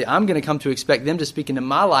eventually I'm going to come to expect them to speak into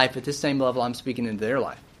my life at the same level I'm speaking into their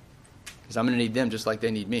life. Because I'm going to need them just like they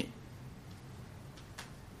need me.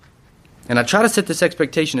 And I try to set this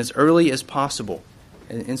expectation as early as possible,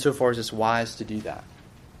 insofar as it's wise to do that.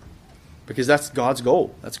 Because that's God's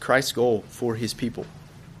goal. That's Christ's goal for His people.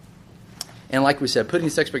 And like we said, putting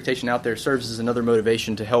this expectation out there serves as another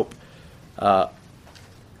motivation to help them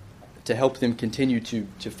continue to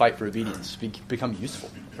fight for obedience, become useful,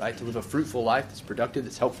 right? To live a fruitful life that's productive,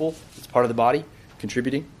 that's helpful, that's part of the body,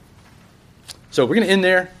 contributing. So we're going to end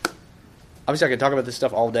there. Obviously, I could talk about this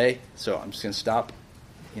stuff all day, so I'm just going to stop.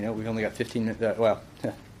 We've only got 15 minutes. What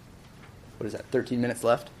is that, 13 minutes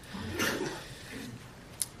left?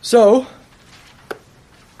 So,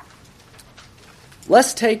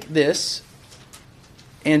 let's take this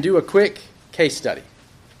and do a quick case study.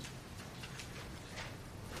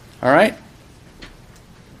 All right?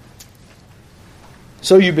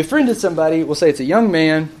 So you befriended somebody, we'll say it's a young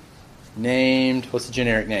man named, what's the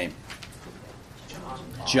generic name?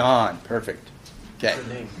 John. Perfect. Okay. Good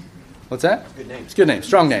name. What's that? Good name. It's a good name.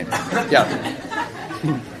 Strong name. Yeah.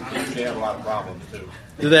 They have a lot of problems, too.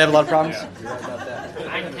 Do they have a lot of problems? Yeah. You're right about that.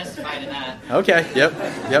 I can testify to that. Okay.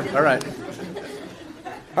 Yep. All right.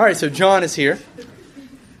 All right, so John is here.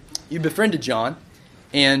 You befriended John,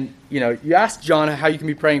 and, you asked John how you can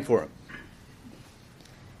be praying for him.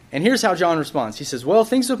 And here's how John responds. He says, well,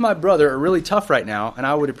 things with my brother are really tough right now, and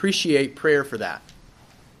I would appreciate prayer for that.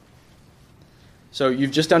 So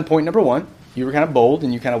you've just done point number 1. You were kind of bold,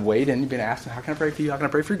 and you kind of weighed in. You've been asked, how can I pray for you? How can I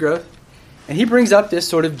pray for your growth? And he brings up this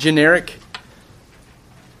sort of generic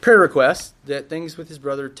prayer request that things with his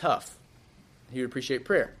brother are tough. He would appreciate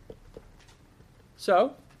prayer.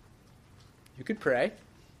 So, you could pray.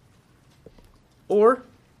 Or,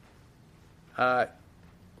 I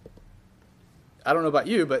don't know about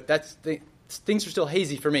you, but things are still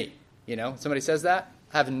hazy for me. You know, somebody says that,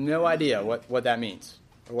 I have no idea what that means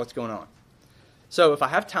or what's going on. So if I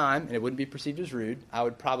have time and it wouldn't be perceived as rude, I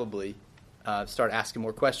would probably start asking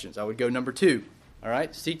more questions. I would go number 2, all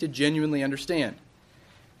right? Seek to genuinely understand.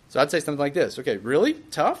 So I'd say something like this. Okay, really?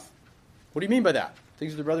 Tough? What do you mean by that?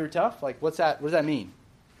 Things with your brother are tough? Like, what's that? What does that mean?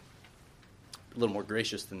 A little more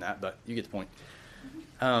gracious than that, but you get the point.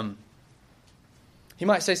 He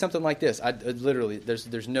might say something like this. Literally,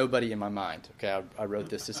 there's nobody in my mind. Okay, I wrote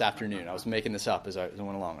this afternoon. I was making this up as I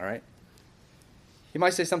went along, all right? He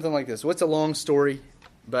might say something like this. What's a long story,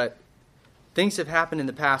 but things have happened in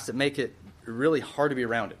the past that make it really hard to be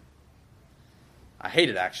around him. I hate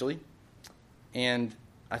it, actually. And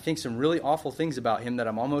I think some really awful things about him that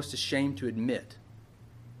I'm almost ashamed to admit.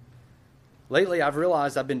 Lately, I've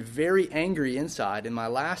realized I've been very angry inside. In my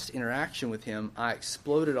last interaction with him, I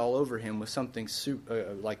exploded all over him with something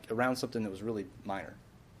like around something that was really minor.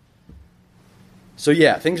 So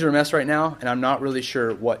yeah, things are a mess right now, and I'm not really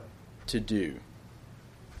sure what to do.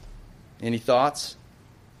 Any thoughts?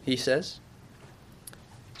 He says.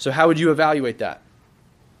 So how would you evaluate that?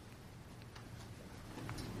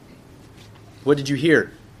 What did you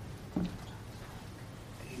hear?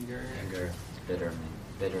 Anger,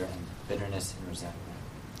 bitterness, and resentment.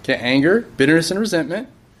 Okay, anger, bitterness, and resentment.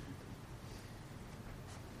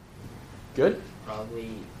 Good.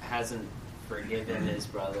 Probably hasn't forgiven his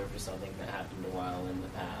brother for something that happened a while in the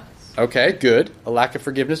past. Okay, good. A lack of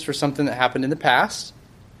forgiveness for something that happened in the past.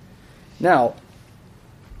 Now,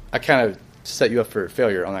 I kind of set you up for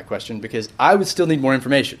failure on that question because I would still need more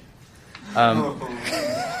information. But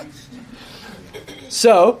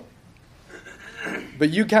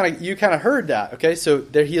you kind of heard that, okay? So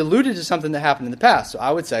there, he alluded to something that happened in the past. So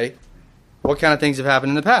I would say, what kind of things have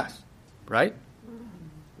happened in the past, right?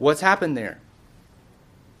 What's happened there?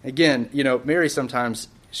 Again, you know, Mary sometimes,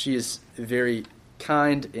 she is very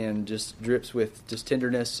kind and just drips with just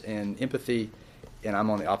tenderness and empathy, and I'm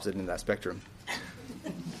on the opposite end of that spectrum,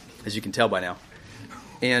 as you can tell by now.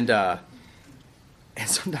 And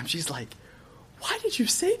sometimes she's like, why did you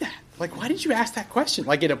say that? Like, why did you ask that question?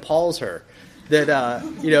 Like, it appalls her that,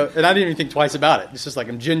 and I didn't even think twice about it. It's just like,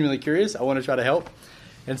 I'm genuinely curious. I want to try to help.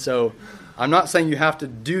 And so I'm not saying you have to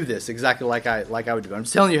do this exactly like I would do. I'm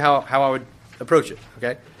just telling you how I would approach it,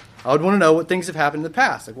 okay? I would want to know what things have happened in the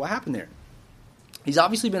past. Like, what happened there? He's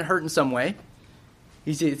obviously been hurt in some way.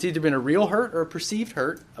 It's either been a real hurt or a perceived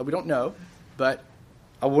hurt. We don't know, but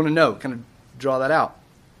I want to know, kind of draw that out.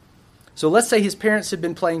 So let's say his parents have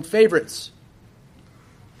been playing favorites,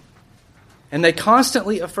 and they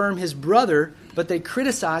constantly affirm his brother, but they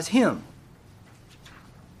criticize him.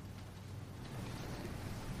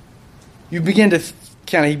 He begins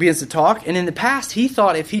to talk, and in the past he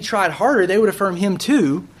thought if he tried harder, they would affirm him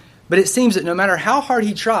too. But it seems that no matter how hard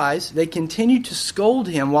he tries, they continue to scold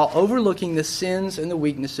him while overlooking the sins and the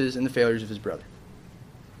weaknesses and the failures of his brother.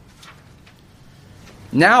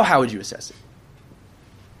 Now, how would you assess it?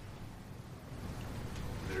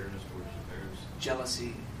 Bitterness towards the parents.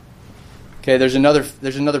 Jealousy. Okay,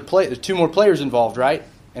 there's two more players involved, right?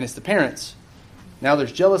 And it's the parents. Now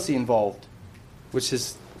there's jealousy involved, which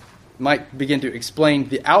might begin to explain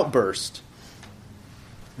the outburst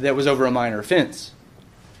that was over a minor offense.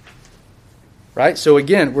 Right? So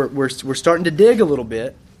again, we're starting to dig a little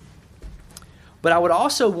bit. But I would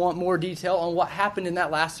also want more detail on what happened in that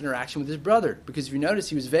last interaction with his brother, because if you notice,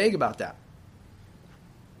 he was vague about that.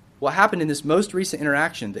 What happened in this most recent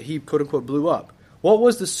interaction that he quote-unquote blew up? What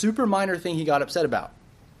was the super minor thing he got upset about?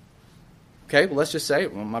 Okay, well, let's just say,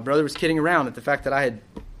 my brother was kidding around at the fact that I had,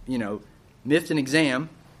 miffed an exam.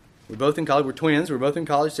 We're both in college. We're twins. We're both in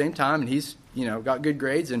college at the same time, and he's, got good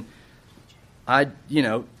grades, and I,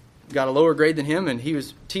 got a lower grade than him, and he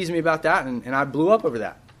was teasing me about that, and I blew up over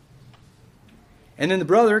that. And then the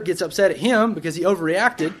brother gets upset at him because he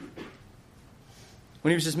overreacted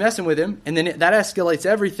when he was just messing with him, and then that escalates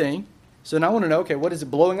everything. So now I want to know, okay, what does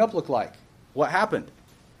it blowing up look like? What happened?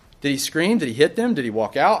 Did he scream? Did he hit them? Did he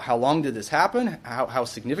walk out? How long did this happen? How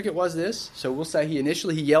significant was this? So we'll say he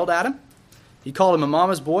yelled at him. He called him a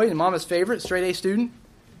mama's boy and mama's favorite, straight A student.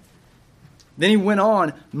 Then he went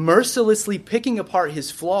on mercilessly picking apart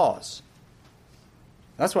his flaws.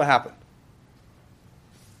 That's what happened.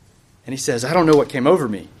 And he says, I don't know what came over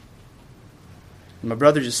me. And my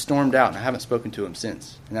brother just stormed out, and I haven't spoken to him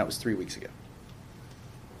since. And that was 3 weeks ago.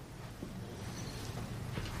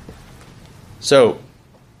 So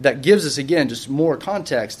that gives us, again, just more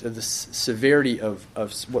context of the severity of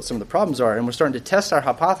what some of the problems are. And we're starting to test our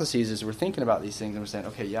hypotheses as we're thinking about these things. And we're saying,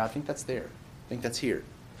 okay, yeah, I think that's there. I think that's here.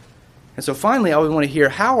 And so finally, I would want to hear,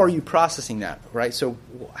 how are you processing that, right? So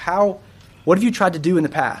what have you tried to do in the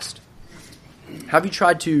past? How have you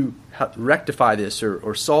tried to rectify this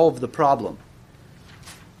or solve the problem?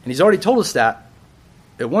 And he's already told us that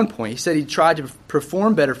at one point. He said he tried to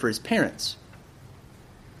perform better for his parents.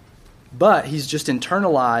 But he's just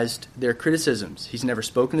internalized their criticisms. He's never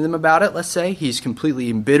spoken to them about it, let's say. He's completely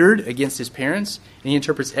embittered against his parents, and he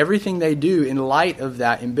interprets everything they do in light of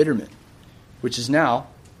that embitterment, which is now,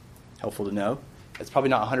 helpful to know, that's probably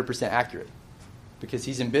not 100% accurate, because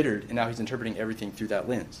he's embittered, and now he's interpreting everything through that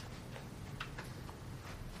lens.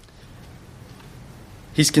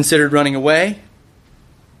 He's considered running away,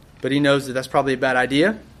 but he knows that that's probably a bad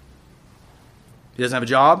idea. He doesn't have a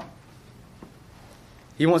job.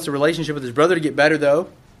 He wants a relationship with his brother to get better, though.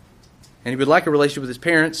 And he would like a relationship with his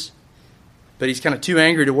parents, but he's kind of too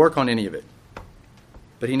angry to work on any of it.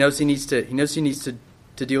 But he knows he needs to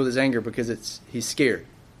deal with his anger because he's scared.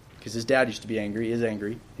 Because his dad used to be angry, is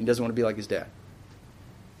angry, and he doesn't want to be like his dad.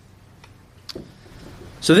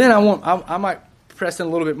 So then I might press in a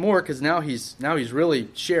little bit more, because now he's really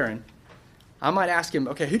sharing. I might ask him,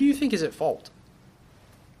 okay, who do you think is at fault?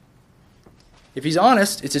 If he's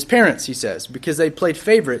honest, it's his parents, he says, because they played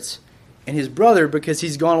favorites, and his brother because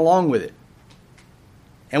he's gone along with it.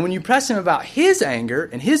 And when you press him about his anger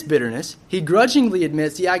and his bitterness, he grudgingly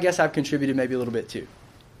admits, yeah, I guess I've contributed maybe a little bit too.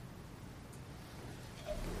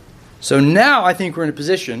 So now I think we're in a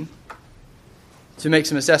position to make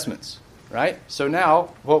some assessments, right? So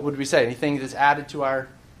now, what would we say? Anything that's added to our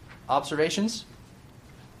observations?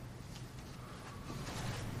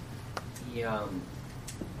 He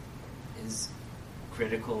is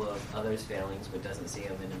critical of others' failings, but doesn't see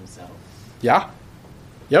them in himself. Yeah.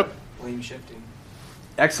 Yep. Blame shifting.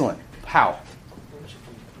 Excellent. How?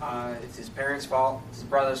 It's his parents' fault. It's his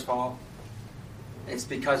brother's fault. It's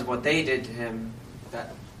because of what they did to him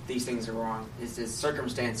that these things are wrong. It's his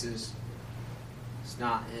circumstances. It's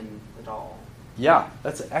not him at all. Yeah,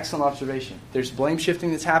 that's an excellent observation. There's blame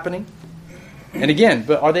shifting that's happening. And again,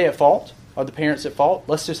 but are they at fault? Are the parents at fault?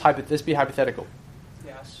 Let's just this be hypothetical.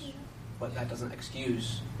 Yes. But that doesn't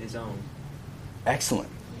excuse his own. Excellent.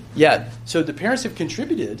 Yeah, so the parents have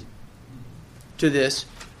contributed to this,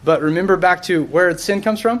 but remember back to where sin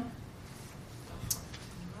comes from?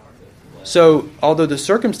 So, although the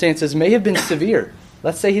circumstances may have been severe,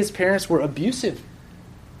 let's say his parents were abusive.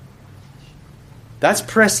 That's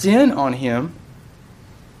pressed in on him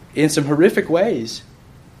in some horrific ways,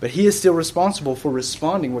 but he is still responsible for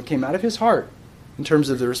responding what came out of his heart in terms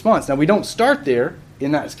of the response. Now, we don't start there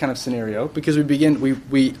in that kind of scenario because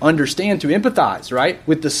we understand to empathize, right,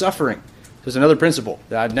 with the suffering. There's another principle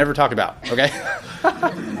that I've never talked about, okay?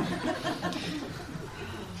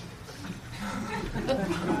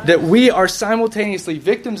 That we are simultaneously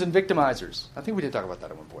victims and victimizers. I think we did talk about that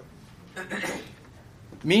at one point.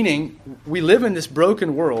 Meaning, we live in this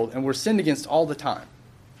broken world and we're sinned against all the time.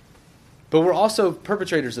 But we're also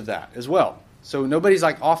perpetrators of that as well. So nobody's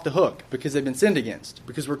like off the hook because they've been sinned against.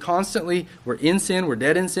 Because we're in sin, we're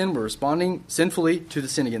dead in sin, we're responding sinfully to the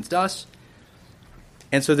sin against us.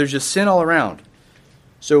 And so there's just sin all around.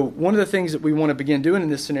 So one of the things that we want to begin doing in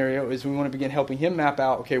this scenario is we want to begin helping him map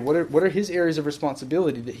out, okay, what are his areas of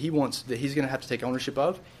responsibility that he's going to have to take ownership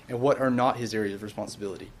of, and what are not his areas of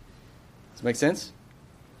responsibility. Does that make sense?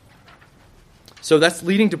 So that's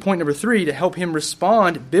leading to point number 3, to help him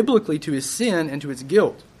respond biblically to his sin and to his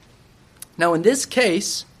guilt. Now in this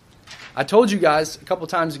case, I told you guys a couple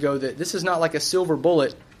times ago that this is not like a silver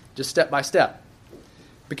bullet, just step by step.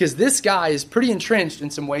 Because this guy is pretty entrenched in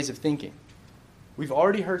some ways of thinking. We've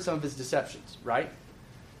already heard some of his deceptions, right?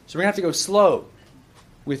 So we're going to have to go slow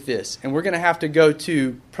with this. And we're going to have to go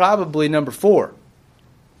to probably number 4.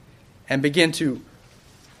 And begin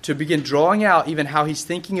drawing out even how he's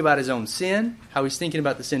thinking about his own sin, how he's thinking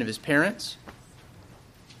about the sin of his parents.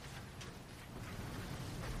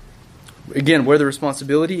 Again, where the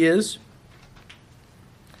responsibility is.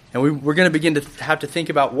 And we're going to begin to have to think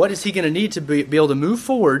about what is he going to need to be able to move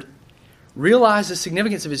forward, realize the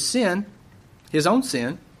significance of his sin, his own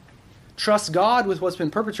sin, trust God with what's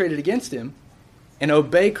been perpetrated against him, and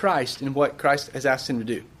obey Christ in what Christ has asked him to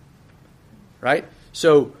do. Right?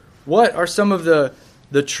 So what are some of the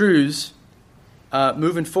truths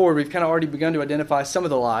moving forward, we've kind of already begun to identify some of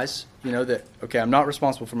the lies. That, okay, I'm not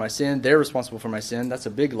responsible for my sin. They're responsible for my sin. That's a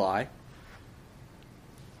big lie.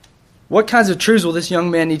 What kinds of truths will this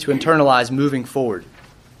young man need to internalize moving forward?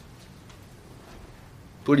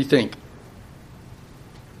 What do you think?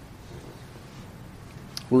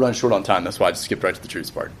 We're running short on time. That's why I just skipped right to the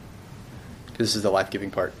truths part. Because this is the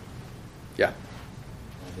life-giving part. Yeah.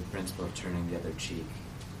 The principle of turning the other cheek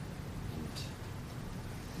and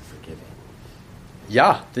forgiving.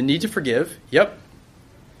 Yeah, the need to forgive. Yep.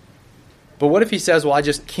 But what if he says, well, I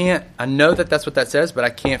just can't, I know that that's what that says, but I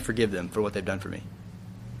can't forgive them for what they've done for me.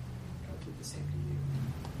 God did the same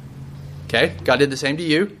to you. Okay, God did the same to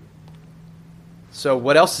you. So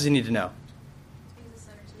what else does he need to know? He's a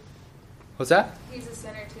sinner too. What's that? He's a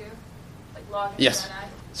sinner too. Like log into Yes. that eye.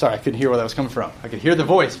 Sorry, I couldn't hear where that was coming from. I could hear the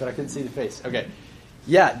voice, but I couldn't see the face. Okay.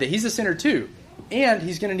 Yeah, that he's a sinner too. And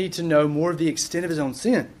he's going to need to know more of the extent of his own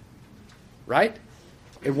sin. Right?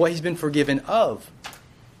 And what he's been forgiven of.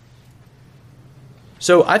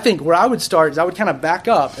 So I think where I would start is I would kind of back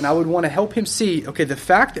up and I would want to help him see, okay, the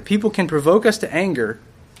fact that people can provoke us to anger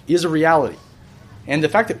is a reality. And the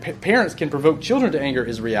fact that parents can provoke children to anger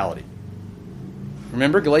is a reality.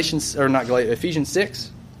 Remember Ephesians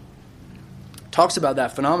 6 talks about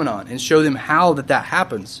that phenomenon and show them how that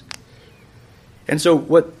happens. And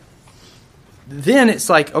so then it's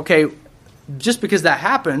like, okay, just because that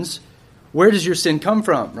happens, where does your sin come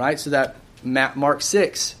from, right? So that Mark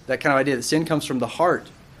 6, that kind of idea that sin comes from the heart.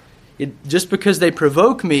 Just because they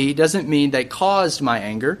provoke me doesn't mean they caused my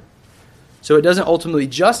anger. So it doesn't ultimately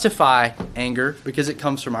justify anger because it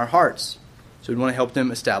comes from our hearts. So we'd want to help them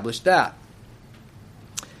establish that.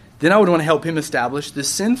 Then I would want to help him establish the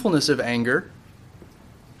sinfulness of anger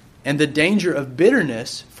and the danger of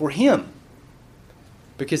bitterness for him.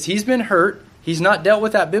 Because he's been hurt, he's not dealt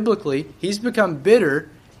with that biblically, he's become bitter,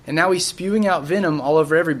 and now he's spewing out venom all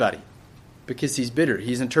over everybody. Because he's bitter.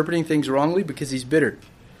 He's interpreting things wrongly because he's bitter.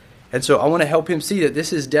 And so I want to help him see that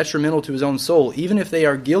this is detrimental to his own soul, even if they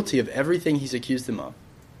are guilty of everything he's accused them of.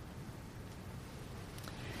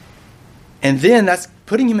 And then that's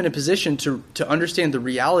putting him in a position to understand the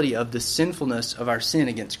reality of the sinfulness of our sin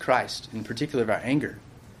against Christ, in particular of our anger.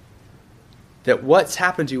 That what's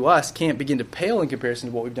happened to us can't begin to pale in comparison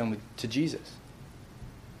to what we've done to Jesus.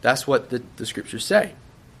 That's what the scriptures say.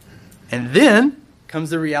 And then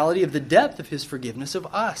comes the reality of the depth of his forgiveness of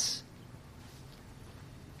us.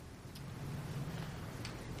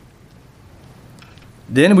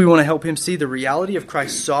 Then we want to help him see the reality of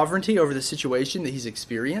Christ's sovereignty over the situation that he's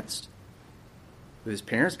experienced with his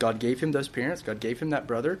parents. God gave him those parents. God gave him that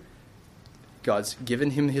brother. God's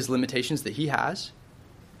given him his limitations that he has.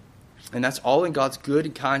 And that's all in God's good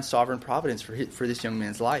and kind sovereign providence for this young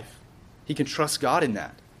man's life. He can trust God in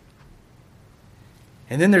that.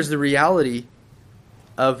 And then there's the reality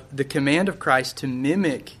of the command of Christ to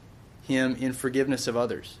mimic him in forgiveness of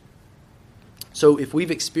others. So if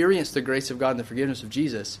we've experienced the grace of God and the forgiveness of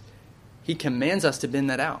Jesus, he commands us to bend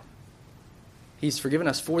that out. He's forgiven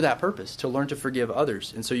us for that purpose, to learn to forgive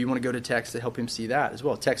others. And so you want to go to text to help him see that as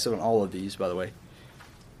well. Text on all of these, by the way.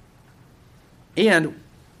 And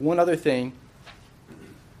one other thing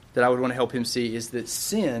that I would want to help him see is that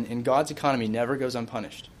sin in God's economy never goes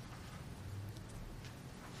unpunished.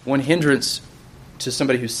 One hindrance to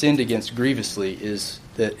somebody who sinned against grievously is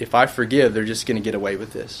that if I forgive, they're just going to get away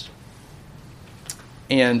with this.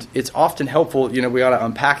 And it's often helpful, we ought to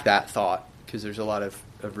unpack that thought because there's a lot of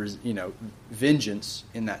vengeance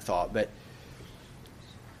in that thought. But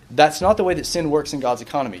that's not the way that sin works in God's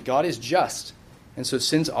economy. God is just, and so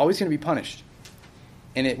sin's always going to be punished.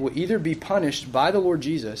 And it will either be punished by the Lord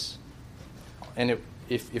Jesus, and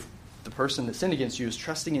if the person that sinned against you is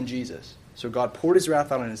trusting in Jesus, so God poured his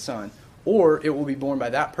wrath out on his Son, or it will be borne by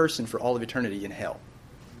that person for all of eternity in hell.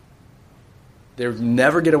 They'll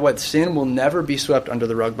never get away. Sin will never be swept under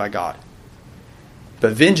the rug by God.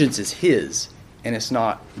 But vengeance is his, and it's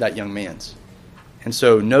not that young man's. And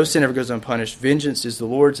so no sin ever goes unpunished. Vengeance is the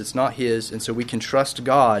Lord's, it's not his, and so we can trust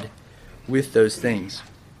God with those things.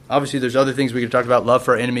 Obviously, there's other things we could talk about, love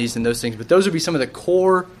for our enemies and those things, but those would be some of the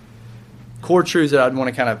core truths that I'd want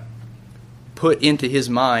to kind of put into his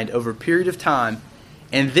mind over a period of time,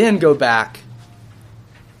 and then go back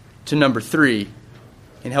to number 3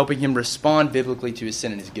 in helping him respond biblically to his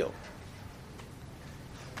sin and his guilt.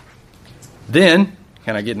 Then,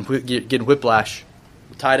 kind of getting whiplash,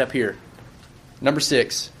 tied up here. Number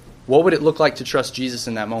 6, what would it look like to trust Jesus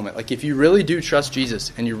in that moment? Like if you really do trust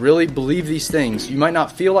Jesus and you really believe these things, you might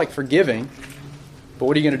not feel like forgiving, but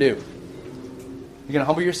what are you going to do? You're going to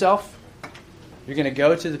humble yourself? You're going to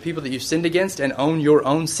go to the people that you've sinned against and own your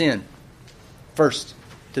own sin first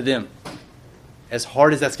to them. as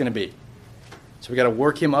hard as that's going to be. So we got to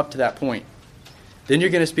work him up to that point. Then you're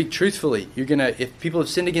going to speak truthfully. You're going to, if people have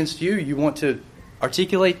sinned against you, you want to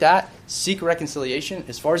articulate that, seek reconciliation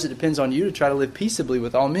as far as it depends on you to try to live peaceably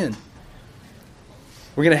with all men.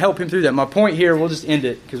 We're going to help him through that. My point here, we'll just end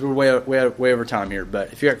it because we're way over time here.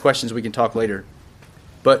 But if you got questions, we can talk later.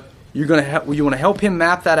 But you want to help him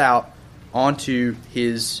map that out onto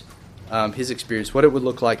his experience, what it would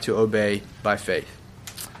look like to obey by faith.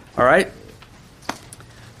 All right.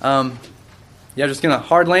 Just gonna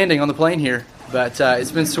hard landing on the plane here, but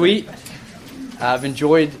it's been sweet. I've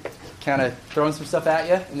enjoyed kind of throwing some stuff at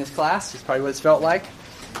you in this class. It's probably what it's felt like.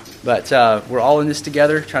 But we're all in this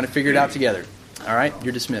together, trying to figure it out together. All right,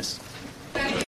 you're dismissed.